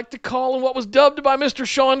what we like to call and what was dubbed by Mr.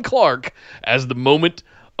 Sean Clark as the moment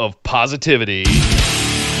of positivity.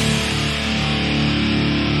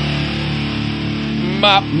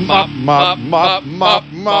 Mop, mop, mop, mop, mop,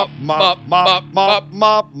 mop, mop, mop,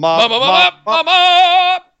 mop, mop,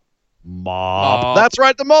 mop. Mop. That's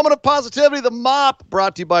right, the moment of positivity, the mop,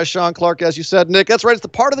 brought to you by Sean Clark, as you said, Nick. That's right, it's the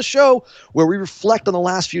part of the show where we reflect on the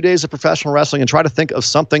last few days of professional wrestling and try to think of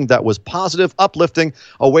something that was positive, uplifting,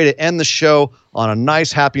 a way to end the show on a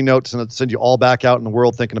nice, happy note to send you all back out in the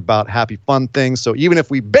world thinking about happy, fun things. So even if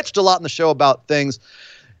we bitched a lot in the show about things,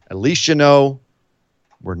 at least you know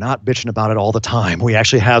we're not bitching about it all the time. We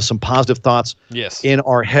actually have some positive thoughts in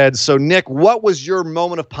our heads. So, Nick, what was your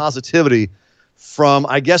moment of positivity from,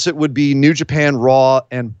 I guess it would be New Japan, Raw,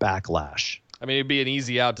 and Backlash? I mean, it'd be an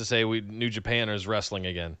easy out to say New Japan is wrestling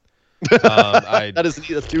again. That's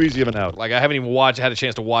too easy of an out. Like, I haven't even had a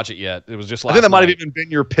chance to watch it yet. It was just last I think that night. might have even been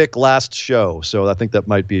your pick last show, so I think that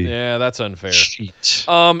might be... Yeah, that's unfair. Cheat.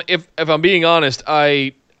 If I'm being honest,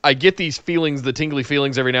 I get these feelings, the tingly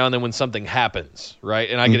feelings every now and then when something happens, right?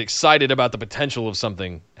 And I get excited about the potential of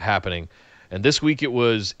something happening. And this week it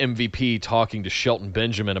was MVP talking to Shelton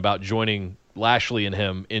Benjamin about joining Lashley and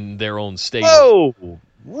him in their own stable. Oh,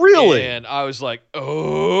 really? And I was like,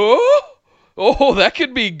 oh, that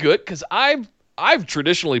could be good, because I've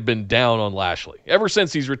traditionally been down on Lashley. Ever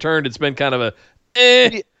since he's returned, it's been kind of a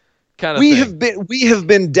kind of thing. We have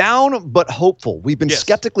been down but hopeful. We've been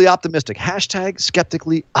skeptically optimistic. Hashtag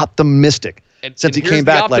skeptically optimistic. Since he came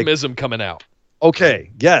back, the optimism coming out.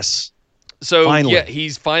 Okay, yes. So finally. Yeah,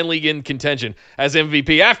 he's finally in contention as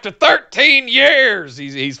MVP after 13 years.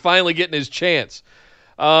 He's finally getting his chance.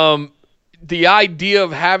 The idea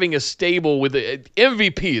of having a stable with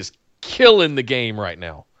MVP is killing the game right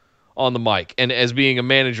now on the mic and as being a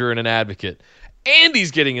manager and an advocate, and he's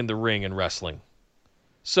getting in the ring and wrestling.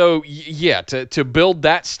 So yeah, to build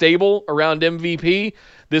that stable around MVP,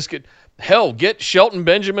 this could get Shelton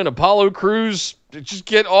Benjamin, Apollo Crews, just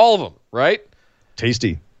get all of them, right?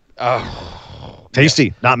 Tasty. Oh,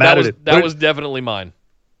 Tasty. Not mad at it. That was definitely mine.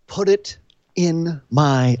 Put it in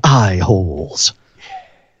my eye holes.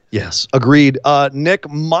 Yes, agreed. Nick,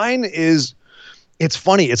 mine is, it's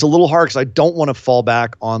funny. It's a little hard because I don't want to fall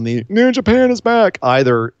back on the New Japan is back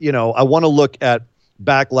either. I want to look at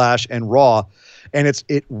Backlash and Raw, and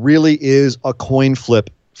it really is a coin flip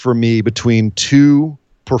for me between two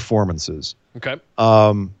performances. Okay.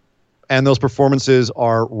 And those performances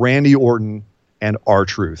are Randy Orton and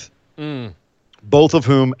R-Truth. Both of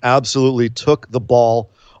whom absolutely took the ball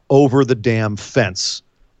over the damn fence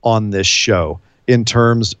on this show in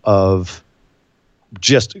terms of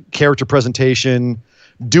just character presentation,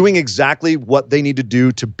 doing exactly what they need to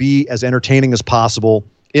do to be as entertaining as possible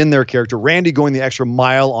in their character. Randy going the extra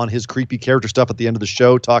mile on his creepy character stuff at the end of the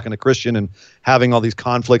show, talking to Christian and having all these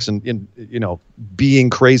conflicts and being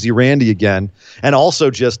crazy Randy again. And also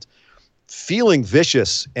just feeling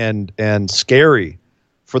vicious and scary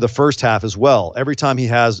for the first half as well. Every time he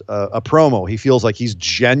has a promo, he feels like he's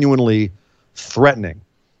genuinely threatening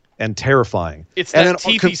and terrifying. It's that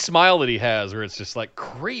teethy smile that he has where it's just like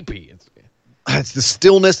creepy. It's the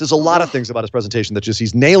stillness. There's a lot of things about his presentation that just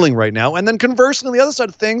he's nailing right now. And then conversely, on the other side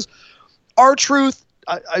of things, R-Truth,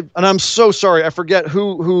 and I'm so sorry, I forget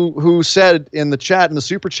who said in the chat, in the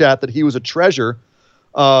super chat, that he was a treasure.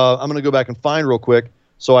 I'm going to go back and find real quick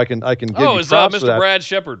so I can give you props for that. Mr. Brad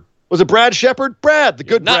Shepard. Was it Brad Shepard? Brad, the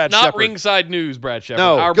good Brad Shepard. Not Ringside News, Brad Shepard.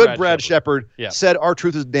 No, our good Brad Shepard said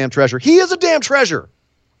R-Truth is a damn treasure. He is a damn treasure.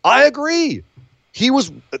 I agree.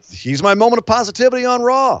 He's my moment of positivity on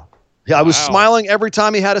Raw. Yeah, I was smiling every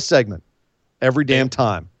time he had a segment. Every damn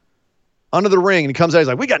time. Under the ring, and he comes out, he's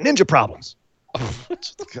like, we got ninja problems. I'm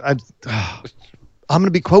going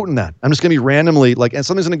to be quoting that. I'm just going to be randomly, and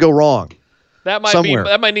something's going to go wrong. That might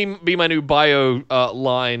be my new bio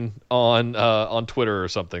line on Twitter or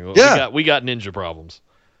something. Yeah. We got ninja problems.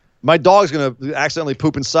 My dog's going to accidentally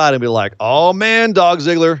poop inside and be like, oh, man, Dog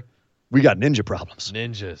Ziggler, we got ninja problems.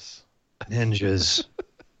 Ninjas.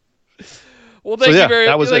 Well,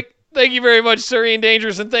 thank you very much, Sir Ian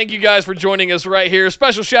Dangerous, and thank you guys for joining us right here.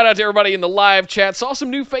 Special shout out to everybody in the live chat. Saw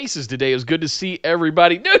some new faces today. It was good to see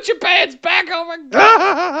everybody. New Japan's back. Oh my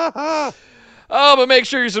God. But make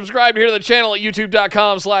sure you subscribe here to the channel at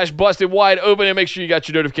youtube.com/bustedwideopen, and make sure you got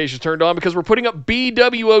your notifications turned on because we're putting up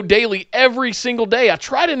BWO Daily every single day. I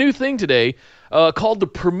tried a new thing today called the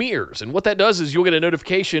Premieres, and what that does is you'll get a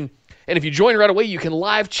notification, and if you join right away, you can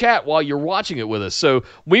live chat while you're watching it with us. So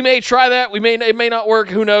we may try that. It may not work.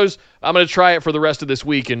 Who knows? I'm going to try it for the rest of this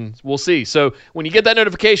week, and we'll see. So when you get that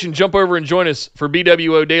notification, jump over and join us for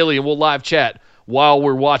BWO Daily, and we'll live chat while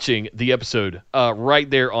we're watching the episode right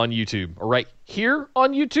there on YouTube. Or right here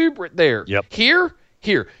on YouTube? Right there. Yep. Here.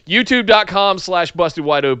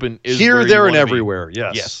 YouTube.com/bustedwideopen is here, there, and be. everywhere.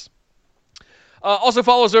 Yes. Also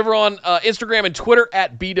follow us over on Instagram and Twitter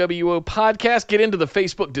at BWO Podcast. Get into the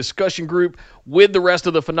Facebook discussion group with the rest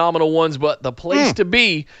of the phenomenal ones, but the place to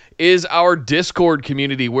be is our Discord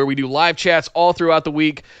community where we do live chats all throughout the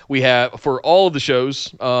week. We have, for all of the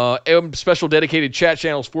shows, special dedicated chat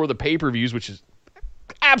channels for the pay-per-views, which is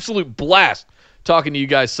absolute blast talking to you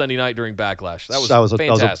guys Sunday night during Backlash. That was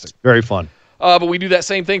fantastic. Very fun. But we do that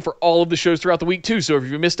same thing for all of the shows throughout the week, too. So if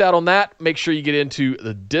you missed out on that, make sure you get into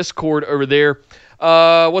the Discord over there.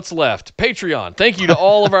 What's left? Patreon. Thank you to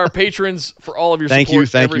all of our patrons for all of your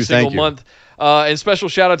support every single month. And special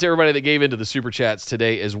shout out to everybody that gave into the Super Chats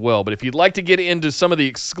today as well. But if you'd like to get into some of the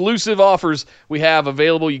exclusive offers we have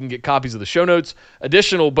available, you can get copies of the show notes,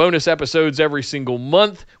 additional bonus episodes every single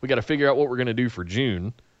month. We got to figure out what we're going to do for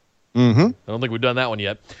June. Mm-hmm. I don't think we've done that one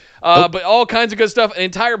yet. But all kinds of good stuff. An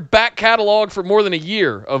entire back catalog for more than a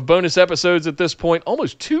year of bonus episodes at this point.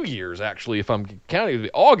 Almost 2 years, actually, if I'm counting.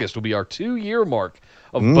 August will be our 2-year mark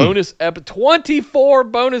of 24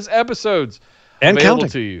 bonus episodes and available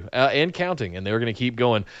counting to you. And counting. And they're going to keep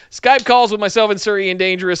going. Skype calls with myself and Sir Ian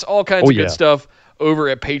Dangerous. All kinds of good stuff over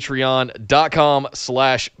at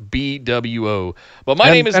patreon.com/BWO. But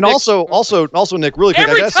my name is Nick. Also, Nick, really quick.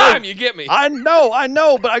 Every time you get me. I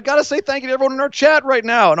know, but I got to say thank you to everyone in our chat right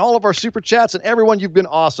now and all of our super chats and everyone. You've been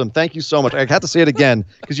awesome. Thank you so much. I have to say it again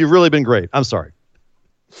because you've really been great. I'm sorry.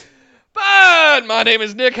 But my name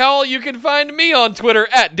is Nick Howell. You can find me on Twitter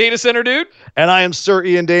at DataCenterDude. And I am Sir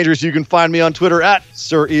Ian Dangerous. You can find me on Twitter at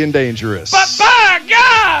Sir Ian Dangerous. But by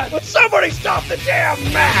God! Would somebody stop the damn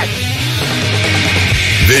match?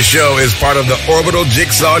 This show is part of the Orbital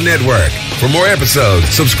Jigsaw Network. For more episodes,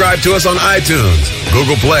 subscribe to us on iTunes,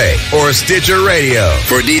 Google Play, or Stitcher Radio.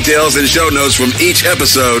 For details and show notes from each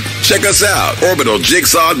episode, check us out,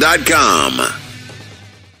 orbitaljigsaw.com.